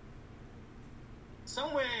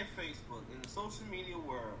somewhere in Facebook, in the social media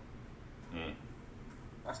world,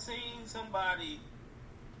 I seen somebody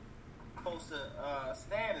post a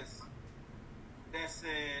status that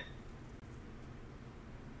said,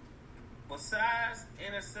 besides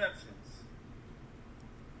interceptions,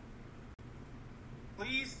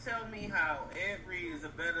 please tell me how Ed Reed is a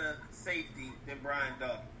better safety than Brian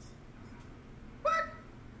Dawkins. What?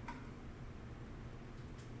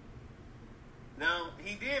 Now,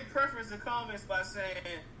 he did preface the comments by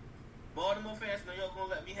saying, Baltimore fans know y'all gonna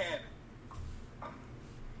let me have it.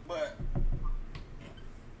 But,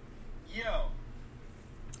 yo.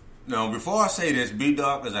 Now, before I say this,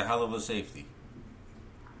 B-Dog is a hell of a safety.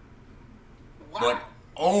 Wow. But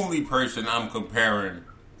only person I'm comparing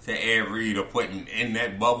to Ed Reed or putting in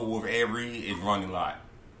that bubble with Ed Reed is Ronnie Lott.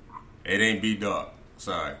 It ain't B-Dog.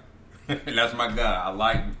 Sorry. That's my guy. I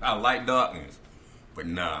like Dawkins. But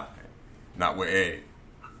nah. Not with Ed.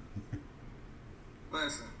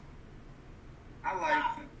 Listen, I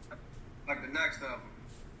like the next of them.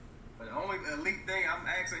 But the only elite thing I'm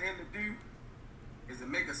asking him to do is to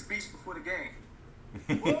make a speech before the game.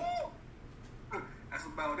 That's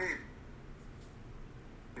about it.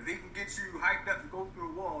 If he can get you hyped up to go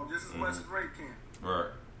through a wall just as much as Ray can.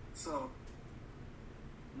 Right. So,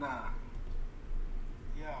 nah.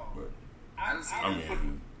 Yo. But, I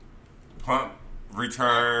mean, punt,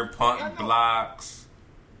 return, punt, blocks,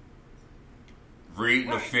 reading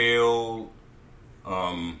the field,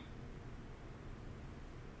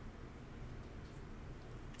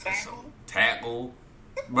 tackle.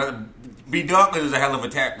 But B. Dawkins is a hell of a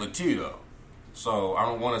tackler too, though. So I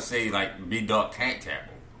don't want to say like B. Dawk can't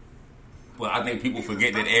tackle. But I think people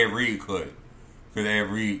forget that Ed Reed could, because Ed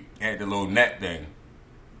Reed had the little net thing.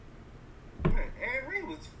 Ed Reed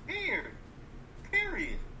was feared.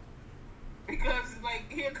 Period. Because like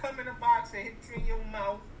he'll come in the box and hit you in your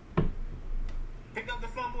mouth, pick up the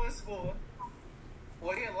fumble and score,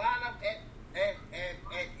 or he'll line up at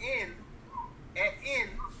end,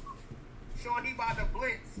 showing he about to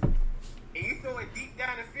blitz, and you throw it deep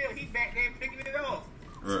down the field, he back there picking it off.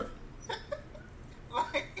 Right.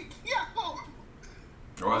 Like, yo.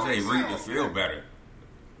 Oh I say Reed to feel better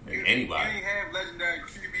than You anybody. ain't have legendary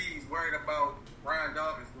QBs worried about Brian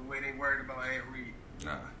Dawkins the way they worried about Ed Reed.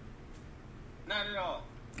 Nah. Not at all.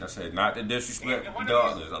 I said, not to disrespect And one of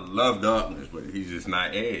Darkness. I love Darkness, but he's just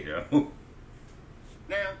not Ed, yo.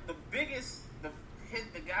 Now, the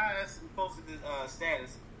guys who posted this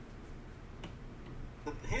status,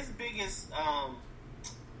 his biggest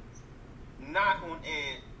knock on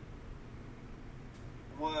Ed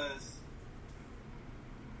was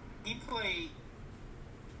he played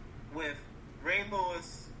with Ray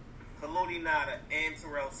Lewis, Haloti Ngata, and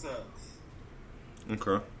Terrell Suggs.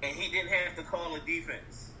 Okay. And he didn't have to call a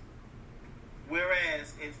defense.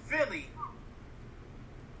 Whereas in Philly,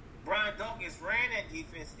 Brian Dawkins ran that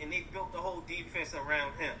defense, and they built the whole defense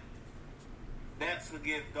around him. That's what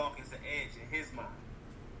gives Dawkins the edge in his mind.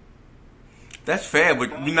 That's fair,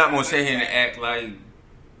 but we're not going to sit here and act like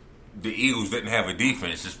the Eagles didn't have a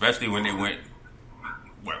defense, especially when they went,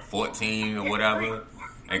 14 or whatever,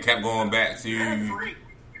 and kept going back to...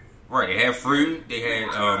 Right, they had Freed, they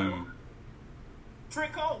had...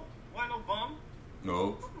 Trent Cole, wasn't no bum.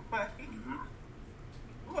 No.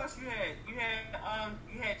 Who else you had? You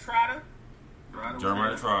had Trotter.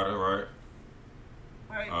 Jeremiah Trotter, right.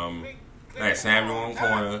 Right. They had Samuel on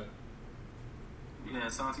corner. Yeah,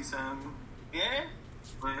 Santi Samuel. Yeah.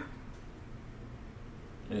 But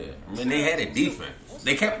Yeah, I mean, they had a defense.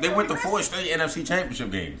 They went to 4 straight NFC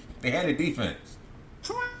Championship games. They had a defense.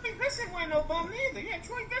 Troy Vincent wasn't no bum either. You had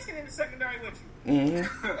Troy Vincent in the secondary with you.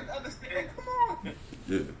 Mm-hmm. Understand? Come on.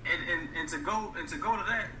 Yeah. and to go to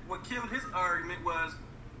that, what killed his argument was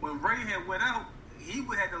when Ray had went out, he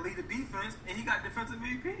would have to lead the defense, and he got defensive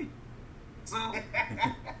MVP. So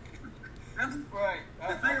that's Right.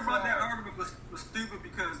 the thing about that argument was stupid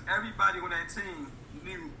because everybody on that team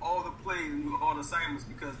knew all the plays, knew all the assignments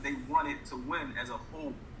because they wanted to win as a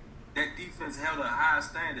whole. That defense held a high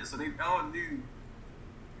standard, so they all knew.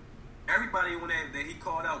 Everybody on that he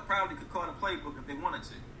called out probably could call the playbook if they wanted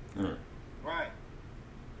to. Mm. Right.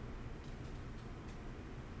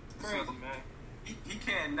 Crazy, So, man. He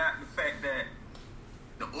can't knock the fact that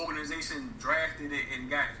the organization drafted it and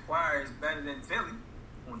got Quires better than Philly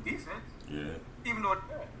on defense. Yeah. Even though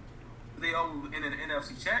they all in an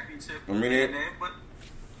NFC Championship, I mean, but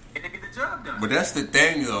they didn't get the job done. But that's the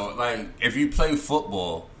thing, though. Like, if you play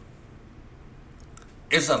football,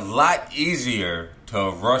 it's a lot easier to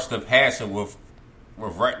rush the passer with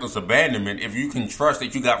reckless abandonment if you can trust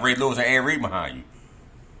that you got Ray Lewis and Ed Reed behind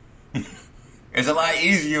you. It's a lot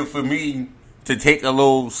easier for me to take a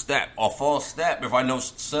little step or false step if I know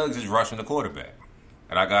Suggs is rushing the quarterback.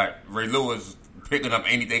 And I got Ray Lewis picking up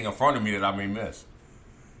anything in front of me that I may miss.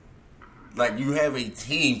 Like, you have a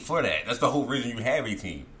team for that. That's the whole reason you have a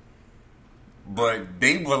team. But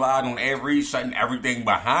they relied on Ed Reed shutting everything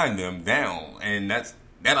behind them down. And that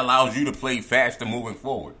allows you to play faster moving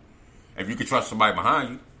forward. If you can trust somebody behind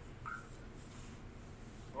you.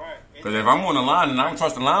 Right. Because if I'm on the line and I don't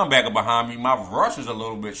trust the linebacker behind me, my rush is a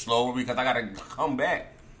little bit slower because I got to come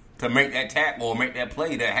back to make that tackle or make that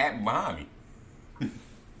play that happened behind me.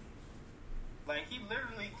 Like, he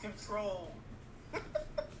literally controlled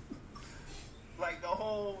like the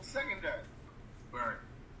whole secondary. Right.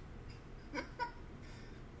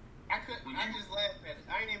 I just laughed at it.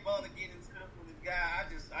 I ain't even bothered getting into it with this guy.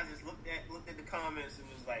 I just looked at the comments and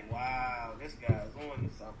was like, wow, this guy's on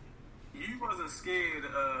to something. You wasn't scared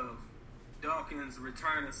of Dawkins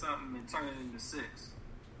returning something and turning it into 6.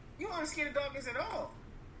 You weren't scared of Dawkins at all.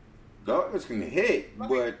 Dawkins can hit,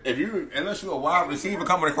 but unless you're a wide receiver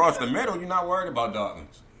coming across the middle, you're not worried about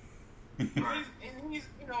Dawkins. He's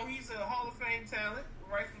a Hall of Fame talent,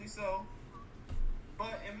 rightfully so.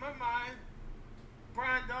 But in my mind,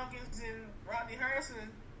 Brian Dawkins and Rodney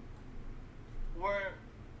Harrison are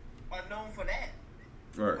known for that.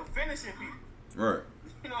 Right. For finishing people. Right.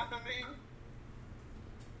 You know what I mean?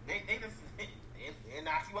 They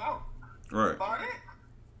knock you out. Right. About it.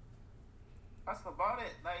 That's about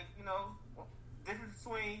it. Like, difference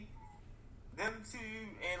between them two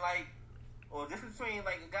and or difference between a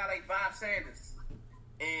guy like Bob Sanders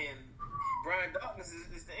and Brian Dawkins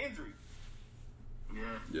is the injury.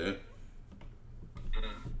 Yeah.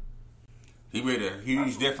 He made a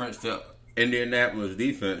huge difference to Indianapolis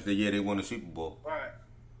defense the year they won the Super Bowl. Right.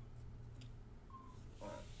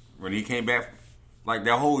 When he came back,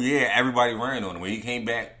 that whole year, everybody ran on him. When he came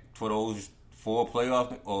back for those 4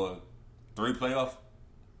 playoff or 3 playoff,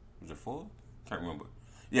 was it 4? Can't remember.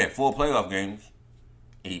 Yeah, 4 playoff games.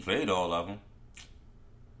 And he played all of them.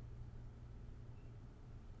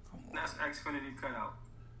 That's Xfinity cutout.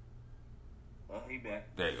 Well, he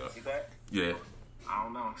back. There you go. He back? Yeah. I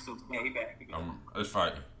don't know. Still Yeah, he back. It's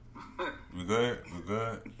fighting. We good? We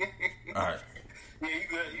good? All right. Yeah, you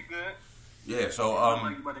good? You good? Yeah. So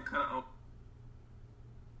Like you about to cut up.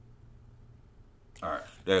 All right.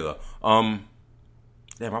 There you go.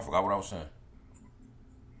 Damn, I forgot what I was saying.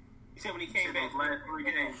 You said when he came back. Those last 3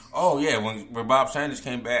 games. Oh yeah, when Bob Sanders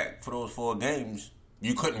came back for those 4 games,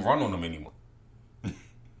 you couldn't run on him anymore.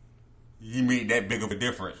 He made that big of a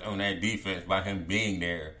difference on that defense by him being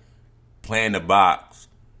there, playing the box,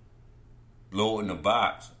 loading the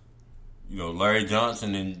box. You know, Larry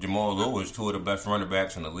Johnson and Jamal Lewis, 2 of the best running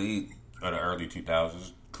backs in the league of the early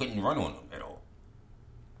 2000s, couldn't run on him at all.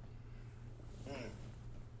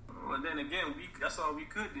 Well, then again, that's all we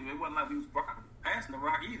could do. It wasn't like we was passing the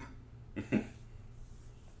rock either.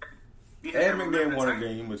 Ed McNair won a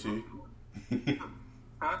game with you.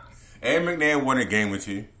 Huh? Ed McNair won a game with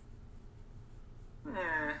you.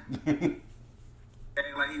 Acting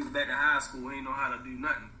like he was back in high school, ain't know how to do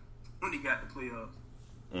nothing when he got the playoffs.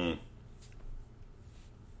 Mm.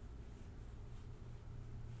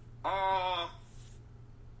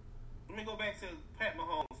 Let me go back to Pat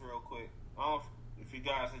Mahomes real quick. I don't know if you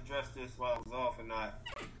guys addressed this while I was off or not,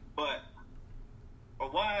 but a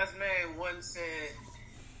wise man once said,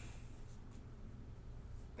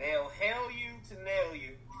 "They'll hail you to nail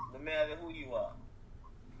you, no matter who you are."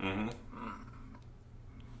 Mm-hmm.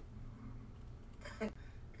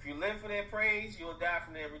 If you live for their praise, you'll die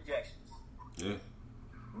from their rejections. Yeah.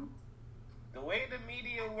 The way the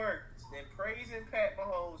media works, they're praising Pat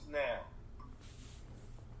Mahomes now,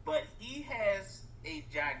 but he has a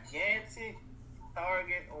gigantic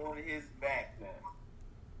target on his back now.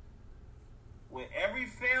 Where every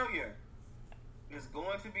failure is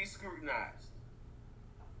going to be scrutinized.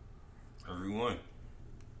 Everyone.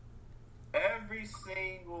 Every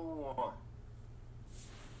single one.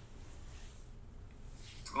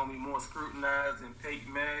 It's gonna be more scrutinized than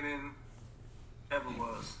Peyton Manning ever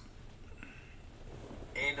was.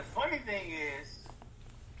 And the funny thing is,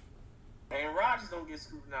 Aaron Rodgers don't get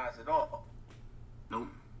scrutinized at all. Nope.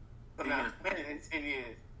 But not in 10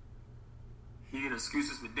 years. He get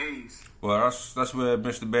excuses for days. Well, that's where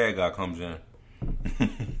Mr. Bad Guy comes in.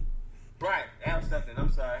 Right, Al stepped in. I'm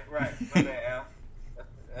sorry. Right, my bad, Al.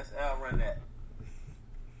 That's Al run that.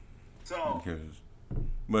 So,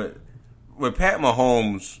 But with Pat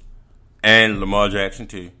Mahomes and Lamar Jackson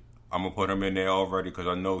too, I'm gonna put him in there already because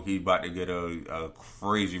I know he's about to get a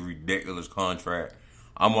crazy, ridiculous contract.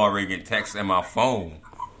 I'm already getting texts in my phone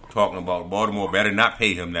talking about Baltimore better not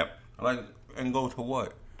pay him that. I'm like, and go to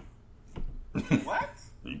what? what?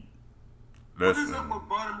 What is up with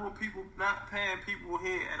Baltimore people not paying people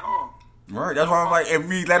here at all? Right, that's why I'm like, if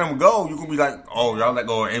we let him go, you can be like, oh, y'all let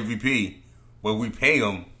go of MVP, but we pay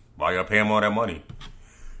him. Why y'all pay him all that money?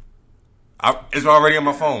 It's already on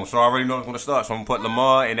my phone, so I already know it's going to start. So I'm going to put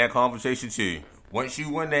Lamar in that conversation too. Once you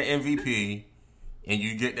win that MVP and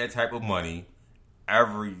you get that type of money,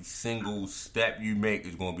 every single step you make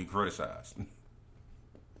is going to be criticized.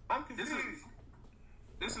 I'm confused.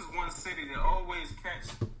 This is one city that always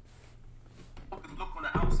look on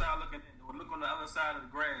the outside looking in, or look on the other side of the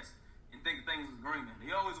grass and think things is greener.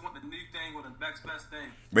 They always want the new thing or the next best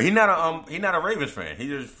thing. But he's not a Ravens fan. He's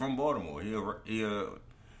just from Baltimore. He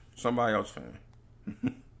somebody else fan.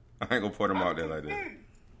 I ain't gonna put him out there like that.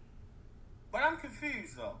 But I'm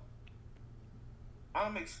confused though.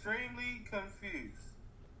 I'm extremely confused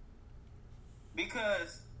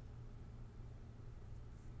because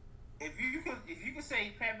if you could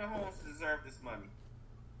say Pat Mahomes deserved this money,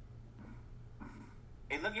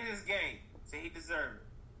 and look at his game, say he deserved it,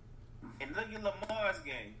 and look at Lamar's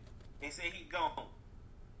game, and say he gone,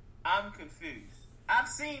 I'm confused. I've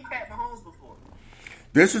seen Pat Mahomes before.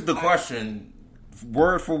 This is the question,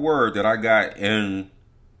 word for word, that I got in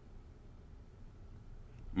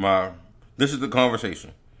my. This is the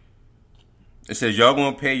conversation. It says y'all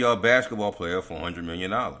gonna pay y'all basketball player $400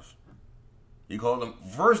 million. He called him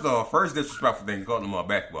first disrespectful thing. He called him a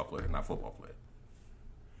basketball player, not football player.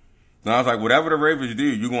 Now I was like, whatever the Ravens do,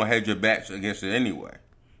 you're gonna hedge your backs against it anyway.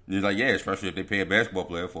 And he's like, yeah, especially if they pay a basketball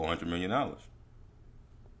player $400 million.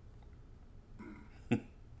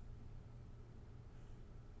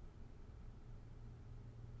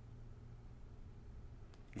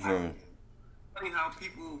 So, Funny how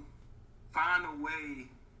people find a way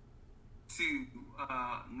to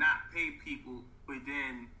not pay people, but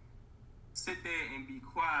then sit there and be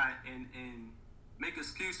quiet and make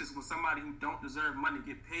excuses when somebody who don't deserve money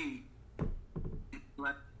get paid.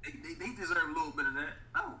 Like they deserve a little bit of that.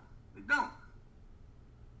 No, they don't.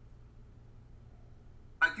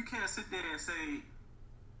 Like you can't sit there and say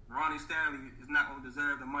Ronnie Stanley is not going to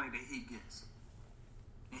deserve the money that he gets,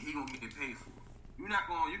 and he going to get paid for it. You're not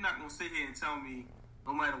going to sit here and tell me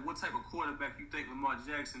no matter what type of quarterback you think Lamar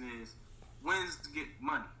Jackson is, wins to get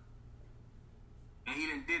money. And he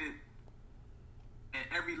done did it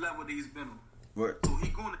at every level that he's been on. But So he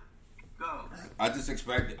gonna go. I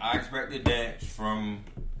expected that from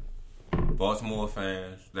Baltimore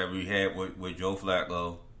fans that we had with Joe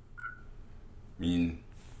Flacco. I mean,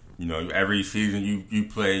 you know, every season you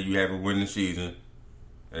play, you have a winning season,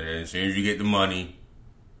 and then as soon as you get the money,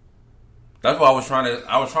 that's why I was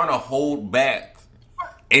trying to hold back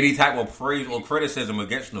any type of praise or criticism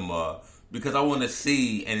against Lamar, because I want to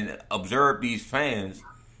see and observe these fans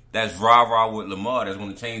that's rah-rah with Lamar that's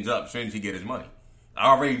going to change up as soon as he get his money. I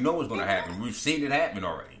already know what's going to happen. We've seen it happen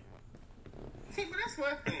already. See, but that's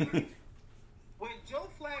one thing. With Joe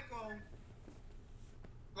Flacco,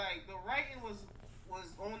 like, the writing was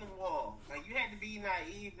on the wall. Like, you had to be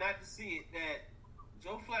naive not to see it that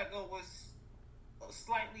Joe Flacco was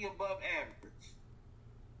slightly above average.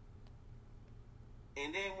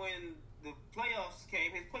 And then when the playoffs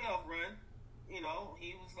came, his playoff run, you know,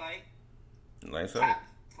 he was like top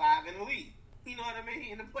 5 in the league. You know what I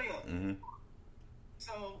mean? In the playoffs. Mm-hmm.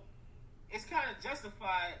 So it's kind of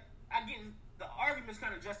justified. I get the argument's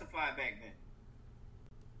kind of justified back then.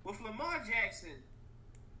 With Lamar Jackson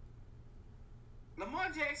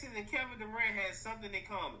and Kevin Durant had something in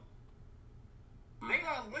common. They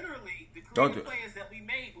are literally the creative players that we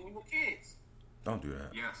made when we were kids. Don't do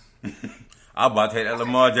that. Yes. I'm about to take that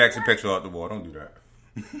Lamar Jackson picture out the wall. Don't do that.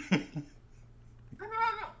 No.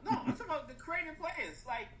 I'm talking about the creative players.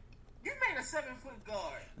 Like, you made a 7-foot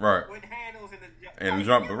guard. Right. With handles and a And the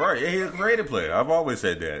jumper, right. Yeah, he's a creative player. I've always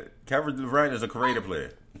said that. Kevin Durant is a creative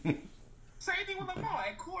player. Same thing with Lamar.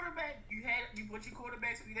 At quarterback, you put your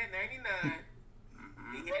quarterbacks with that 99.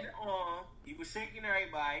 He had the arm. He was shaking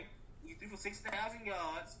everybody. He threw for 6,000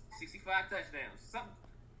 yards, 65 touchdowns.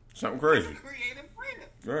 Something crazy. He's a creative player.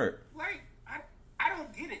 Right. Like, I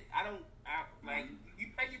don't get it. Like, you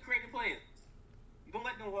pay your creative players. You don't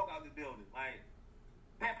let them walk out the building. Like,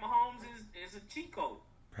 Pat Mahomes is a cheat code.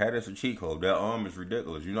 Pat is a cheat code. That arm is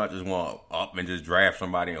ridiculous. You not just want up and just draft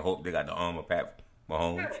somebody and hope they got the arm of Pat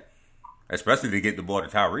Mahomes. Yeah. Especially to get the ball to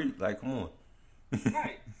Tyreek. Like, come on.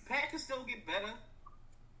 Right. Pat can still get better,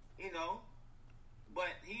 you know, but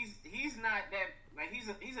he's not that. Like, he's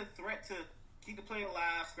a threat to keep the play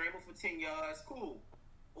alive, scramble for 10 yards, cool.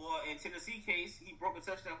 Or in Tennessee case, he broke a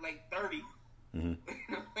touchdown for like 30 in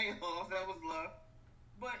the playoffs. That was love,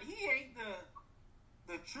 but he ain't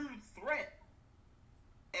the true threat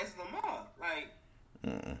as Lamar. Like,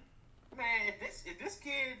 man, if this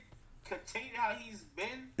kid continue how he's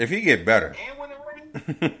been, If he get better. and win a ring,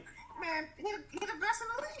 man, he's the best in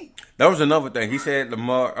the league. That was another thing. He said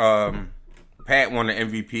Lamar, Pat won the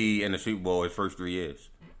MVP and the Super Bowl his first 3 years.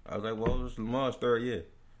 I was like, well, it's Lamar's 3rd year.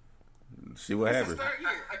 See what It's his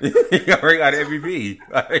happens. 3rd year. He already got an MVP.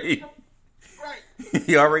 Right.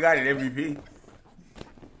 He already got an MVP.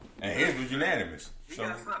 And his was unanimous. He So,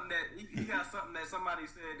 got something that somebody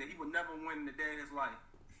said that he would never win in a day in his life.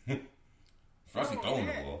 especially throwing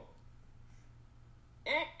the ball.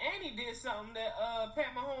 And he did something that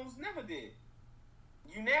Pat Mahomes never did.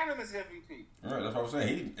 Unanimous MVP. Right, that's what I'm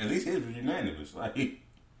saying. At least his was unanimous. Like,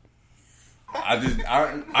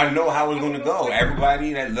 I know how it's going to go.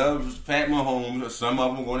 Everybody that loves Pat Mahomes, some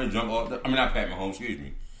of them are going to jump off the... I mean, not Pat Mahomes, excuse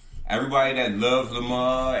me. Everybody that loves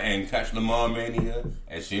Lamar and catch Lamar mania,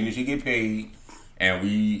 as soon as he get paid, and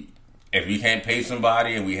if we can't pay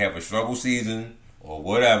somebody and we have a struggle season or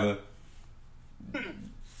whatever,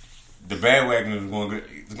 the bandwagon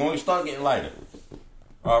is going to start getting lighter.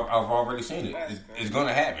 I've already seen it. It's going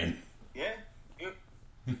to happen. Yeah, you're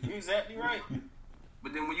exactly right.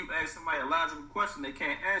 But then when you ask somebody a logical question, they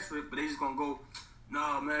can't answer it, but they just gonna go,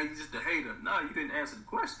 "No, man, you just a hater." No, you didn't answer the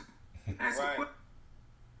question. Answer the question.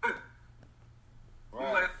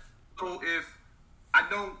 Right. So if I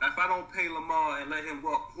don't pay Lamar and let him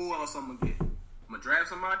walk, who else I'm gonna get? I'm gonna draft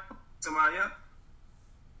somebody else.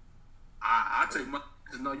 I take my.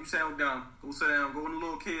 No, you sound dumb. Go sit down. Go on the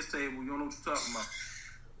little kids table. You don't know what you're talking about.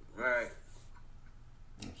 Right.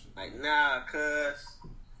 Like, nah, cuz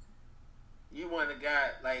you want a guy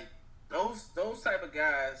like those type of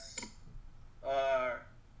guys are.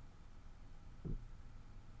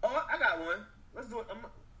 Oh, I got one. Let's do it.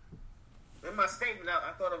 In my statement,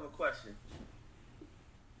 I thought of a question.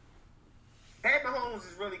 Pat Mahomes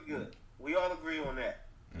is really good. We all agree on that.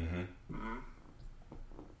 Mm-hmm.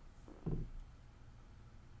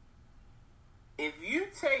 If you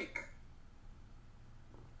take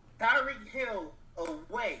Tyreek Hill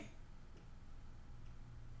away,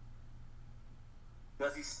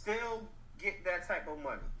 does he still get that type of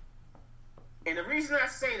money? And the reason I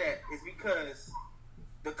say that is because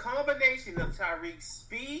the combination of Tyreek's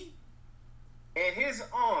speed and his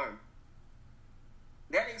arm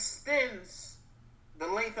that extends the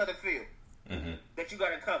length of the field that you got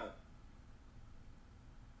to cover.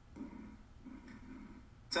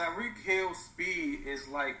 Tyreek Hill's speed is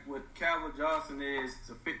like what Calvin Johnson is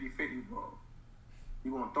to 50-50 ball.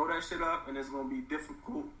 You're going to throw that shit up, and it's going to be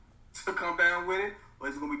difficult to come down with it, or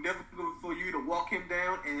it's going to be difficult for you to walk him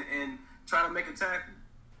down and try to make a tackle.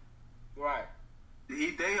 Right.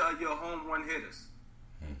 They are your home run hitters.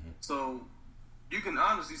 So you can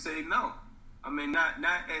honestly say no. I mean, not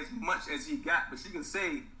as much as he got, but you can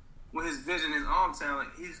say with his vision and arm talent,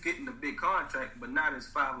 he's getting a big contract, but not as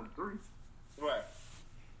 503. Right.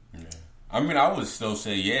 Yeah. I mean, I would still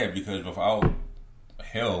say yeah, because without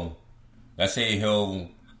Hill, let's say Hill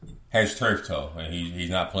has turf toe and he's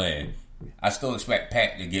not playing, I still expect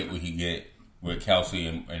Pat to get what he get with Kelsey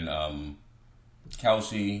and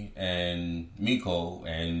Kelsey and Miko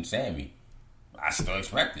and Sammy. I still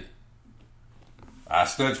expect it. I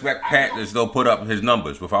still expect Pat to still put up his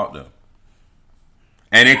numbers without them.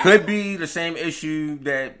 And it could be the same issue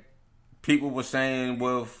that people were saying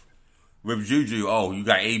with Juju. Oh, you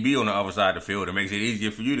got AB on the other side of the field. It makes it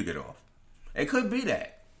easier for you to get off. It could be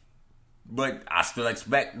that. But I still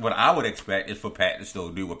expect, what I would expect is for Pat to still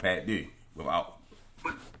do what Pat did without.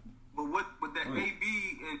 But with that AB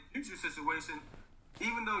and Juju situation,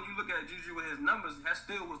 even though you look at Juju with his numbers, that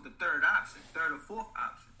still was the third or fourth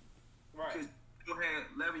option. Right. Because you still had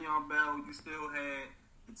Le'Veon Bell, you still had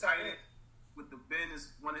the tight end with the Ben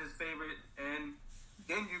is one of his favorite, and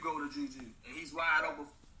then you go to Juju, and he's wide open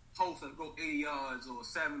post and go 80 yards or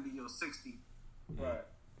 70 or 60. Right.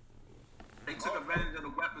 They took advantage of the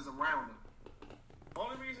weapons around him.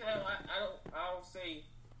 Only reason I don't say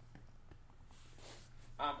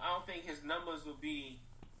I don't think his numbers will be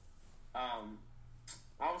I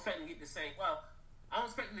don't expect him to get the same. Well, I don't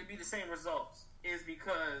expect him to be the same results. Is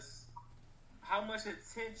because how much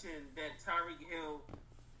attention that Tyreek Hill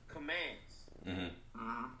commands.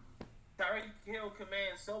 Tyreek Hill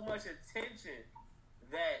commands so much attention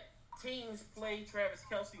that teams play Travis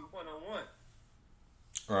Kelce 1-on-1.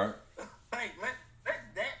 Right. Like let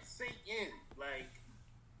that sink in. Like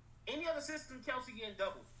any other system, Kelce getting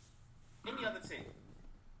double. Any other team,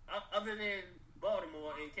 other than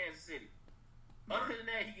Baltimore and Kansas City. Other than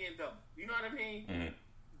that, he getting double. You know what I mean?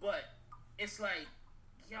 But it's like,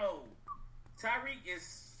 yo, Tyreek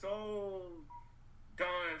is so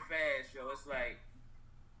darn fast, yo. It's like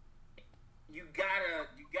you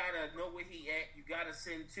gotta know where he at. You gotta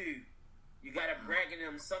send two. You gotta bracket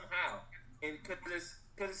him somehow, and because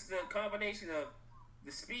it's the combination of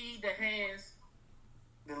the speed, the hands,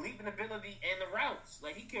 the leaping ability, and the routes.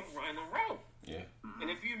 Like he can run a route. Yeah. And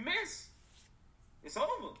if you miss, it's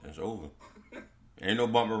over. It's over. Ain't no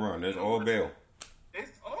bumper run. That's all bail.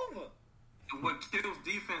 It's over. And what kills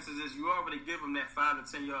defenses is you already give him that 5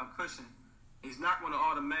 to 10 yard cushion. He's not going to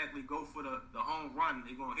automatically go for the home run.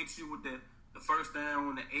 They're going to hit you with the first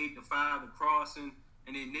down, the 8, the 5, the crossing,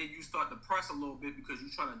 and then you start to press a little bit because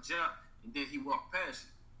you're trying to jump, and then he walk past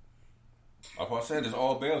you. Like I said, it's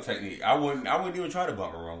all bail technique. I wouldn't even try to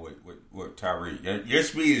bumper run with Tyreek. Your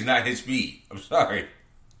speed is not his speed. I'm sorry.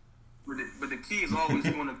 But the key is always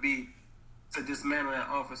going to be to dismantle that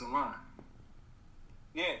offensive line.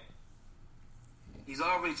 Yeah. He's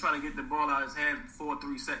already trying to get the ball out of his hands before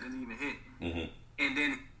 3 seconds even hit, and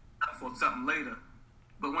then for something later.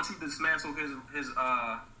 But once you dismantle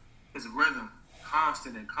his rhythm,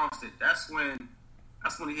 constant, that's when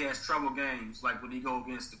he has trouble games. Like when he go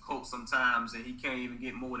against the Colts sometimes, and he can't even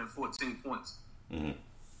get more than 14 points. You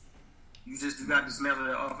got to dismantle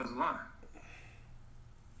that offensive line.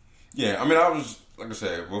 Yeah, I mean, like I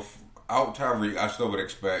said, without Tyreek, I still would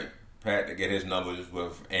expect Pat to get his numbers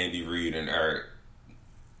with Andy Reid and Eric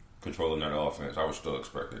controlling that offense. I would still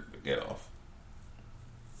expect it to get off.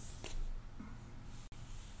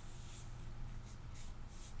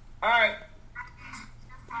 All right.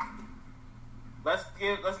 Let's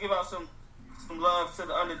give out some love to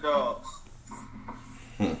the underdogs.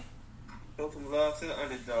 Show some love to the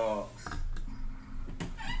underdogs.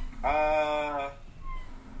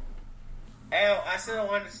 Al, I still don't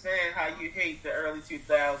understand how you hate the early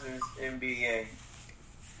 2000s NBA.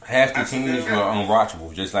 Half the teams were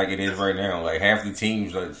unwatchable, just like it is right now. Like half the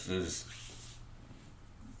teams are just.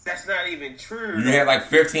 That's not even true. You had like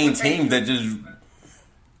 15 teams that just.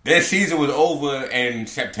 Their season was over in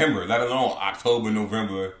September, let alone October,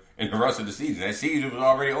 November, and the rest of the season. That season was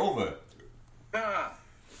already over. Nah,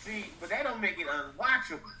 see, but that don't make it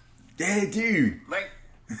unwatchable. Yeah, dude. Like,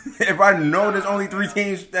 if I know there's only 3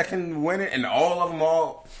 teams that can win it, and all of them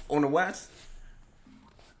are on the West.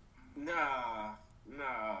 Nah.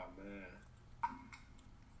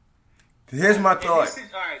 Here's my And thought. this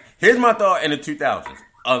is- all right. Here's my thought in the 2000s.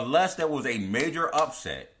 Unless there was a major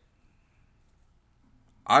upset,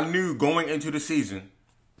 I knew going into the season,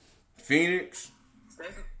 Phoenix,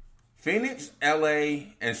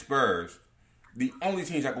 LA, and Spurs, the only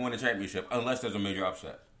teams that can win the championship unless there's a major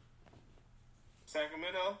upset.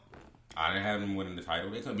 Sacramento. I didn't have them winning the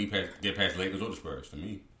title. They couldn't get past Lakers or the Spurs to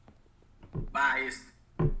me. Biased.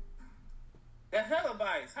 That's hella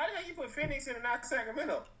biased. How the hell you put Phoenix in and not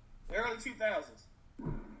Sacramento? Early 2000s.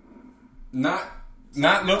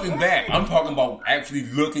 Not looking back. I'm talking about actually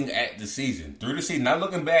looking at the season. Through the season. Not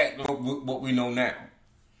looking back at what we know now.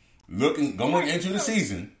 Going into the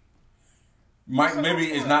season, Mike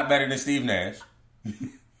Bibby is not better than Steve Nash.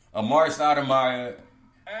 Amari Stoudemire.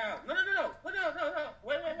 No.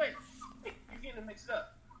 Wait. You're getting it mixed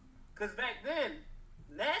up. Because back then,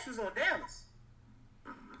 Nash was on Dallas.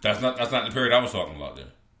 That's not the period I was talking about there.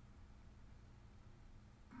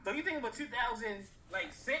 So you think about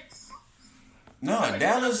 2006? No,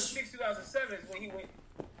 Dallas. 2006, 2007 is when he went.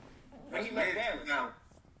 When he left Dallas. No.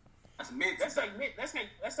 That's mid. That's like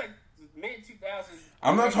mid 2000s.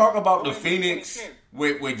 I'm not talking about the Phoenix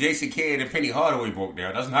with Jason Kidd and Penny Hardaway broke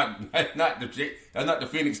down. That's not the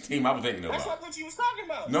Phoenix team I was thinking That's what I about. thought you was talking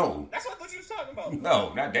about. No. That's what I thought you was talking about.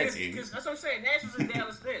 No, not that team. Because that's what I'm saying. Nash was in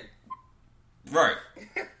Dallas then. Right.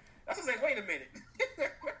 That's what I'm saying. Wait a minute.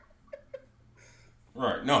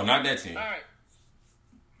 Right. No, not that team. All right.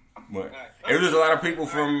 But it was just a lot of people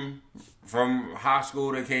from high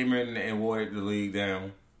school that came in and watered the league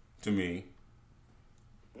down to me.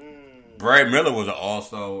 Brad Miller was an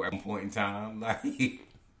all-star at one point in time. Like,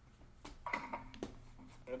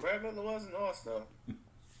 Brad Miller was an all-star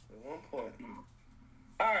at one point.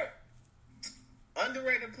 All right.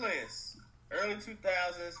 Underrated players. Early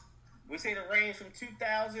 2000s. We say the range from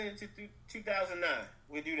 2000 to 2009.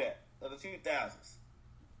 We do that. So the 2000s.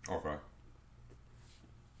 okay.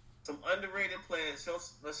 Some underrated players.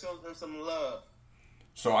 Let's show them some love.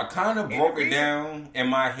 So I kind of broke it down in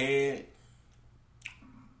my head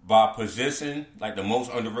by position, like the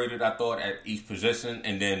most underrated I thought at each position,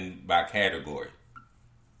 and then by category.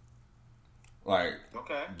 Like,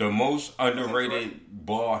 Okay. the most underrated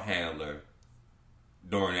ball handler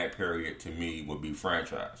during that period to me would be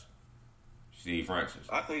Franchise. Steve Francis.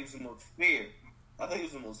 I thought he was the most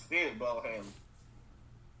feared. Ball handler.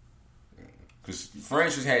 Because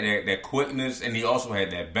Francis had that quickness, and he also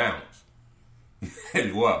had that bounce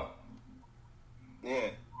as well. Yeah.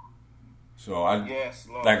 So Yes,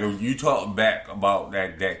 Lord. like if you talk back about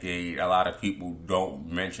that decade, a lot of people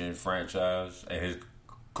don't mention Franchise, and his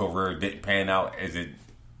career didn't pan out as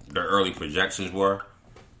the early projections were.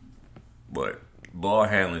 But ball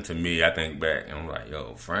handling to me, I think back and I'm like,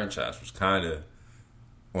 yo, Franchise was kind of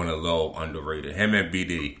on the low underrated. Him and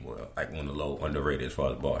BD were like on the low underrated as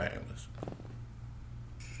far as ball handlers.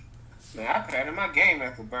 Man, I put that in my game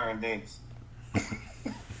after Baron Davis.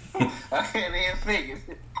 I can't even figure.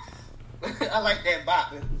 I like that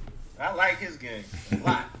bop. I like his game a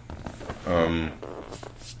lot.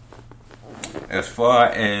 As far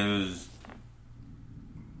as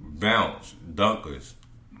bounce, dunkers,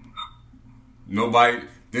 nobody,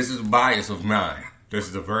 this is a bias of mine. This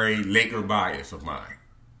is a very Laker bias of mine.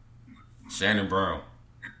 Shannon Brown.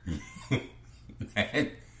 that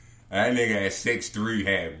nigga at 6'3"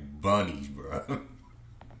 had bunnies, bro.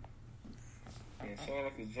 Yeah,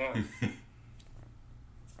 Shannon could jump.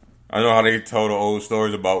 I know how they told the old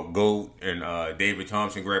stories about Goat and David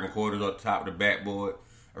Thompson grabbing quarters up top of the backboard.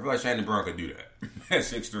 I feel like Shannon Brown could do that at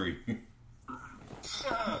 6'3".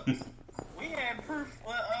 Shucks. We had proof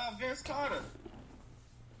with Vince Carter.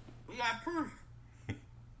 We got proof.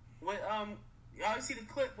 When y'all see the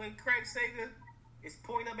clip when Craig Sager is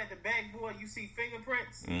pointing up at the backboard, you see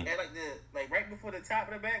fingerprints and like right before the top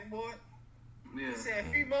of the backboard. Yeah. He said a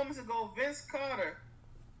few moments ago, Vince Carter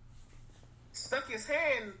stuck his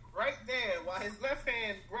hand right there while his left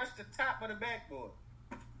hand brushed the top of the backboard.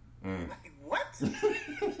 Like, what?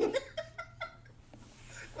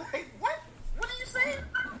 Like, what? What are you saying?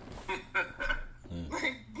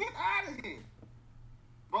 Like, get out of here.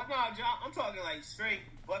 But no, John, I'm talking like straight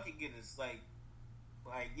bucket getters. Like,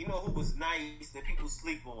 you know who was nice that people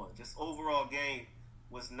sleep on? Just overall game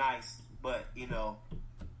was nice, but, you know,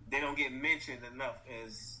 they don't get mentioned enough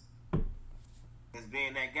as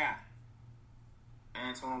being that guy.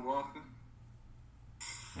 Antoine Walker.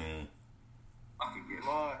 Fucking get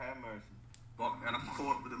Lord have mercy. walk down the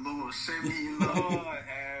court with a little shimmy, you know. Lord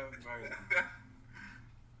have mercy.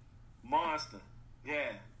 Monster.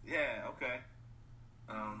 Yeah, okay.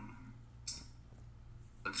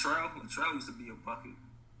 Latrell used to be a bucket.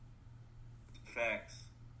 Facts.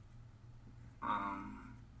 I'm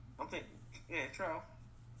thinking Yeah, Trout.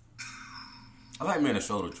 I like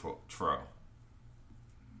Minnesota Trout.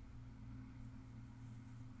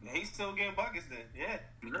 Yeah, he's still getting buckets then. Yeah.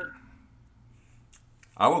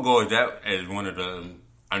 I would go with that as one of the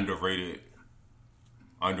underrated,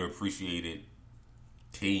 underappreciated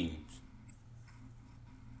teams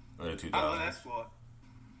of the 2000s. I love that squad.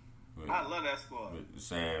 I love that squad. With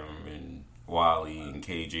Sam and Wally and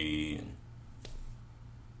KG. And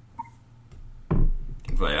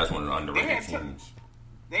I feel like that's one of the underrated teams.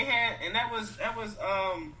 They had, and that was.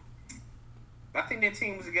 I think their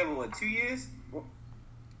team was together, 2 years?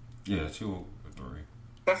 Yeah, 2 or 3.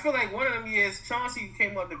 But I feel like one of them years, Chauncey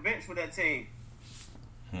came off the bench for that team.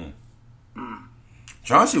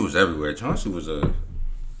 Chauncey was everywhere. Chauncey was a...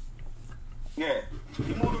 Yeah,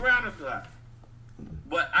 he moved around a lot.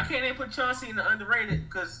 But I can't even put Chauncey in the underrated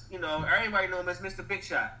because, everybody know him as Mr. Big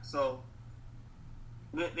Shot. So,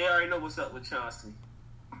 they already know what's up with Chauncey.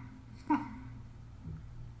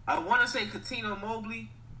 I want to say Coutinho Mobley,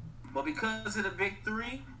 but because of the big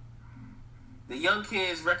three, the young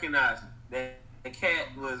kids recognize him. That the cat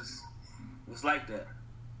was like that.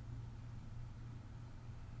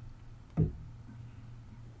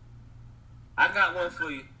 I got one for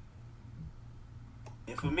you.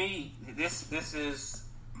 And for me, this is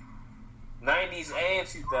 90s and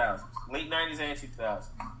 2000s. Late 90s and 2000s.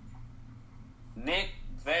 Nick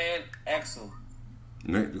Van Exel.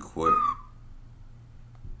 Nick the Quick.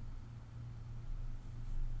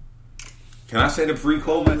 Can I say the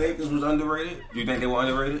pre-Kobe Lakers was underrated? Do you think they were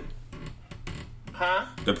underrated? Huh?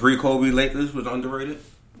 The pre-Kobe Lakers was underrated?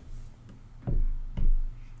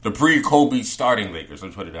 The pre-Kobe starting Lakers,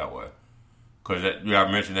 let's put it that way. Because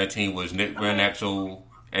I mentioned that team was Nick Van Exel,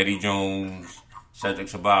 Eddie Jones, Cedric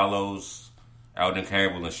Ceballos, Alden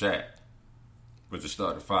Campbell, and Shaq. Was the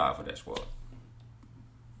starting 5 for that squad.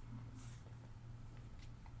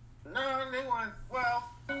 No, they weren't. Well,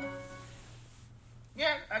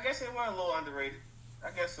 yeah, I guess they were a little underrated.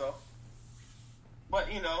 I guess so. But,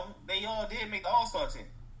 they all did make the All-Star team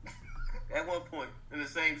at one point in the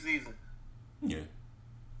same season. Yeah.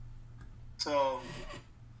 So...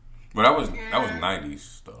 But that was 90s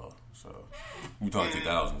stuff. So we talking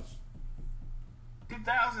 2000s.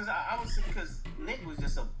 2000s, I would say because Nick was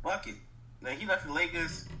just a bucket. Like he left the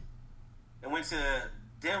Lakers and went to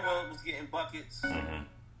Denver, was getting buckets. Mm-hmm.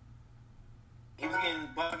 He was getting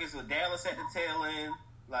buckets with Dallas at the tail end.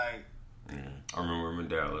 Like, I remember him in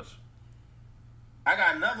Dallas. I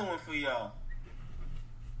got another one for y'all.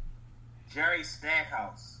 Jerry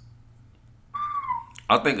Stackhouse.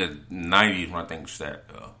 I think of 90s when I think Stack,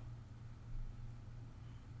 though.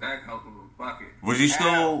 Stackhouse was a bucket. Was he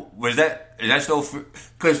still? Is that still?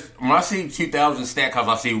 Because when I see 2000 Stackhouse,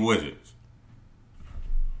 I see Wizards.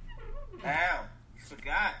 Al, you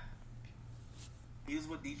forgot. He was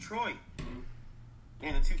with Detroit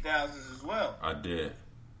in the 2000s as well. I did.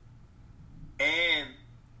 And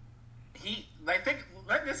he, let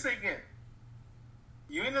this sink in.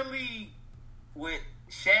 You're in the league with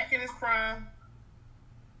Shaq in his prime.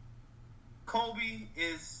 Kobe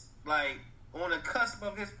is on the cusp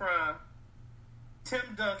of his prime. Tim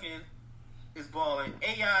Duncan is balling.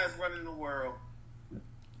 AI is running the world.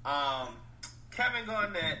 Kevin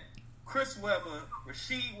Garnett, Chris Webber,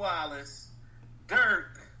 Rasheed Wallace,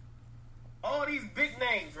 Dirk, all these big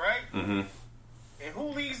names, right? Mm-hmm. And who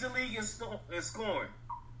leads the league in scoring?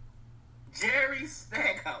 Jerry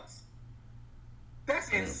Stackhouse. That's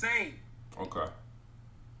insane. Okay.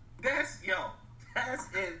 That's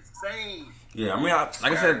insane. Yeah, I mean, like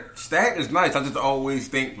I said, Stack is nice. I just always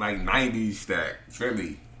think 90s Stack,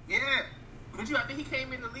 Philly. Yeah, but I think he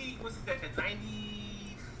came in the league. Was it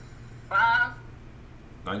 95?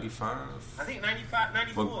 95. I think 95,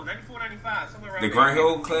 94, 94, 95, somewhere around The there. Grant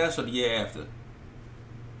Hill class or the year after?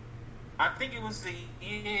 I think it was the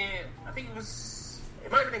year.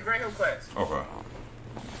 It might have been the Grant Hill class. Okay.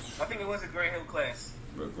 I think it was the Grant Hill class.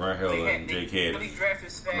 But Grant Hill and J. Kidd. Really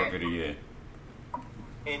drafted Stack. Rookie of the year.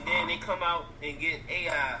 And then they come out and get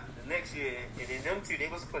AI the next year, and then them two, they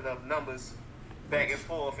was putting up numbers back and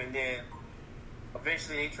forth, and then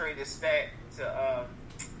eventually they traded Stack to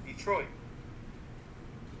Detroit.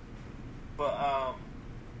 But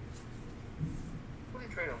who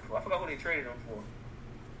they traded him for? I forgot who they traded him for.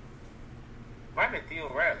 Might have been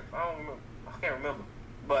Theo Radley. I don't remember. I can't remember.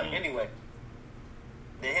 But anyway,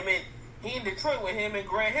 then he in Detroit with him and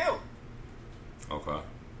Grant Hill. Okay.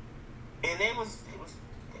 And they was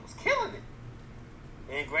killing it.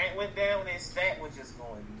 And Grant went down and Stack was just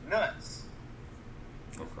going nuts.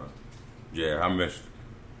 Okay. Yeah,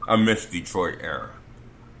 I missed Detroit era.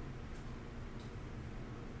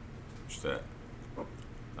 Stack.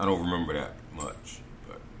 I don't remember that much,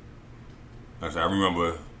 but I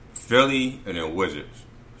remember Philly and then Wizards.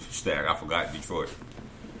 Stack. I forgot Detroit.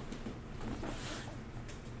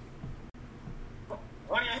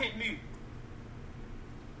 Why do y'all hit mute?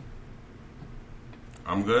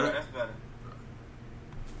 I'm Oh, good. that's better.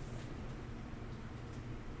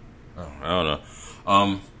 Oh, I don't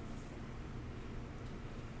know.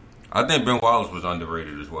 I think Ben Wallace was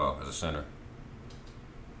underrated as well as a center.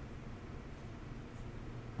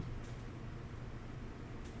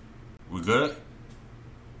 We good?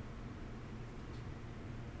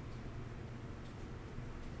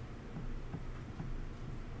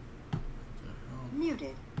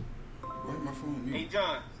 Muted. Where's my phone? Hey,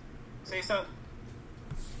 John, say something.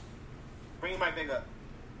 Bring your mic back up.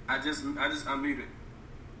 I just unmuted.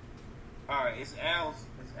 All right, it's Al's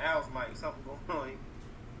mic. Something going on.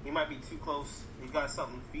 He might be too close. He got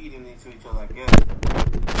something feeding into each other, I guess.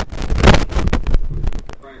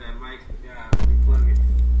 Right, that mic. Yeah, plug it.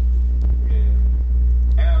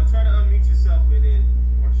 Yeah. Al, try to unmute yourself, and then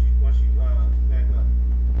once you back up.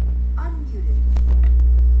 Unmuted.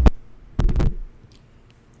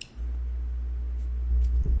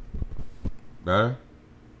 Better?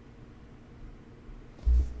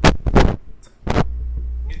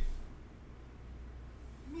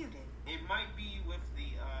 Muted. It might be with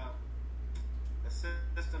the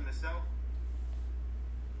system itself.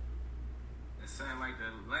 It sounds like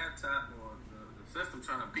the laptop or the system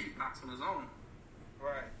trying to beatbox on its own.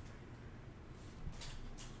 Right.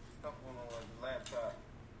 Something going on with the laptop.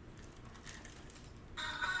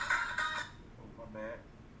 Oh, my bad.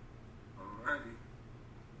 Alrighty.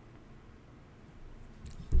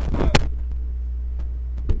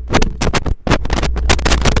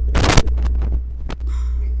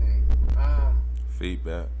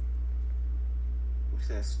 Feedback. We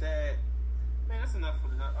said stat. Man, that's enough for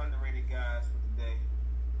the underrated guys for today.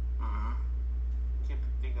 Mm-hmm. Keep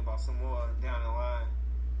thinking about some more down the line.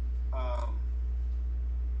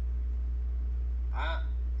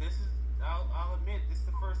 I'll admit, this is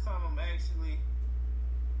the first time I'm actually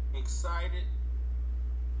excited.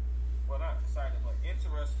 Well, not excited, but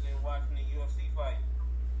interested in watching the UFC fight.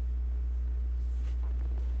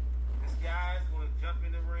 This guy's going to jump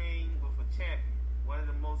in the ring with a champion, one of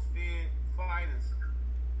the most feared fighters,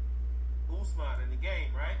 Usman, in the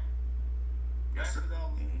game, right? Yes, sir.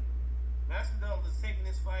 Masvidal is taking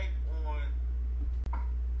this fight on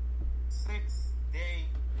 6-day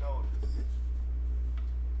notice.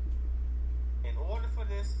 In order for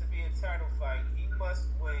this to be a title fight, he must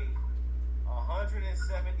weigh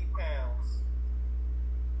 170 pounds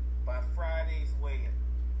by Friday's weigh-in.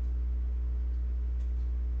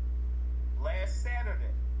 Last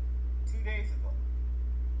Saturday, 2 days ago,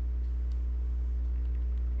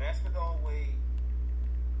 Masvidal weighed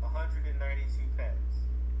 192 pounds.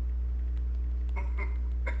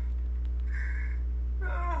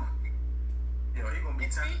 Yo, he gonna be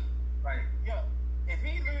If tight. he- Right. Yo, if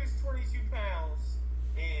he loses 22 pounds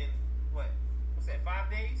in what's that, 5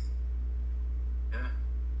 days? Yeah.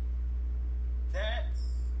 That's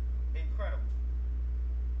incredible.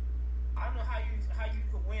 I don't know how you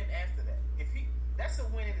could win after that. That's a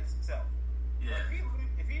win in itself. Yeah.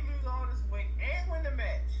 If he lose all this weight and win the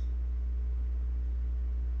match,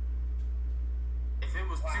 If it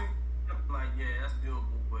was Wow. 2, I'm like, yeah, that's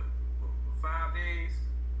doable. But for 5 days,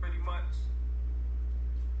 pretty much,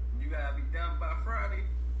 you gotta be done by Friday.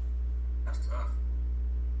 That's tough.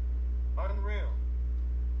 unreal.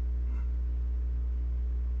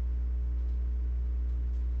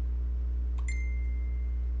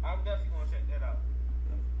 I'm definitely gonna check that out.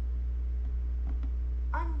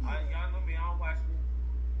 Unmuted. Y'all know me. I don't watch it.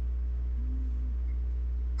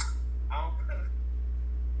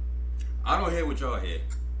 I don't hear what y'all hear.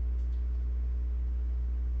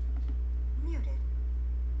 Muted.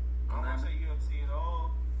 I don't watch the UFC at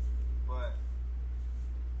all, but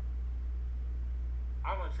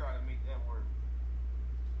I'm gonna try to make that work.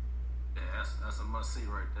 Yeah, that's a must see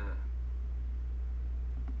right there.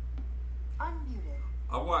 Unmuted.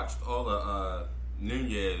 I watched all the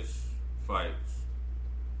Nunez fights.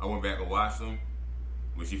 I went back and watched them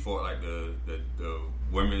when she fought like the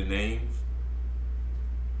women's names.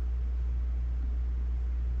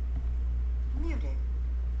 Muted.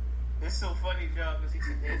 It's so funny, John, because he's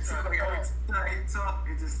It's trying like to every talk. time he talk,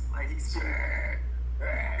 it's just like he's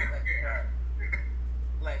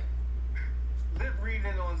Like, lip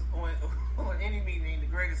reading on any meeting ain't the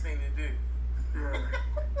greatest thing to do. yeah.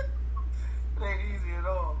 It ain't easy at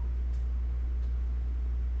all.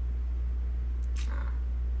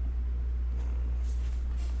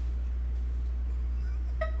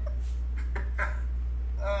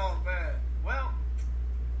 Oh man. Well,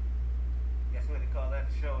 guess what they call that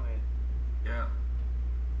the show then. Yeah.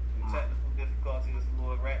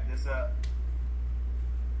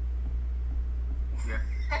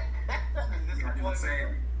 disappointment.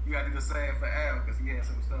 Same. You got to do the same for Al because he had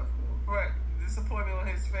some stuff. Right. The disappointment on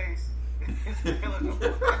his face is killing him.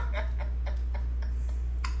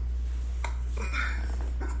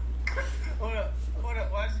 Hold up.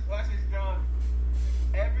 Watch this, John.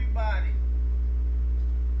 Everybody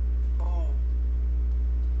who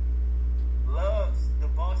loves the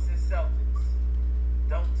Boston Celtics,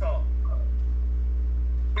 don't talk.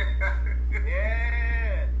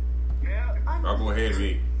 Yeah. I'll go ahead,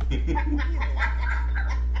 V.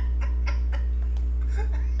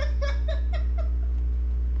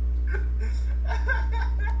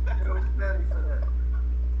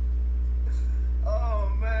 Oh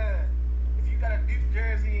man. If you got a Duke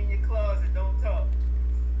jersey in your closet, don't talk.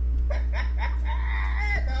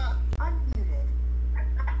 Unmuted.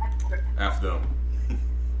 After them.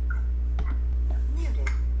 Muted.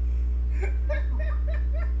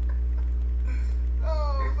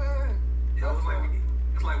 Oh man. Yo, it's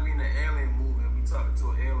like we in an alien movie and we talking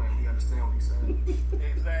to an alien. We understand what he's saying.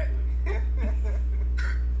 Exactly.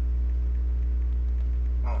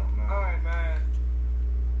 Oh man. All right, man.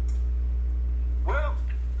 Well,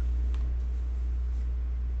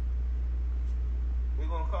 we're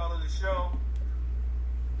gonna call it a show.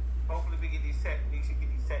 Hopefully, we get these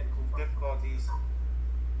technical difficulties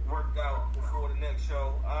worked out before the next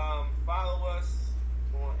show. Follow us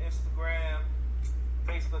on Instagram,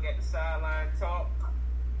 Facebook at the Sideline Talk.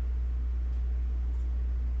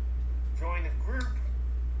 Join the group,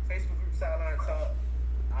 Facebook group Sideline Talk.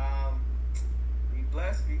 Be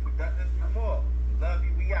blessed, be productive, be more. Love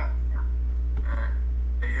you, we out.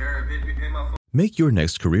 Hey, Herb, hit my phone. Make your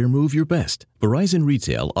next career move your best. Verizon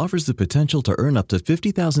Retail offers the potential to earn up to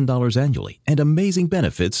 $50,000 annually and amazing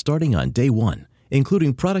benefits starting on day one,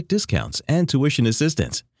 including product discounts and tuition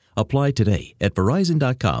assistance. Apply today at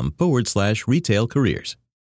verizon.com/retail careers.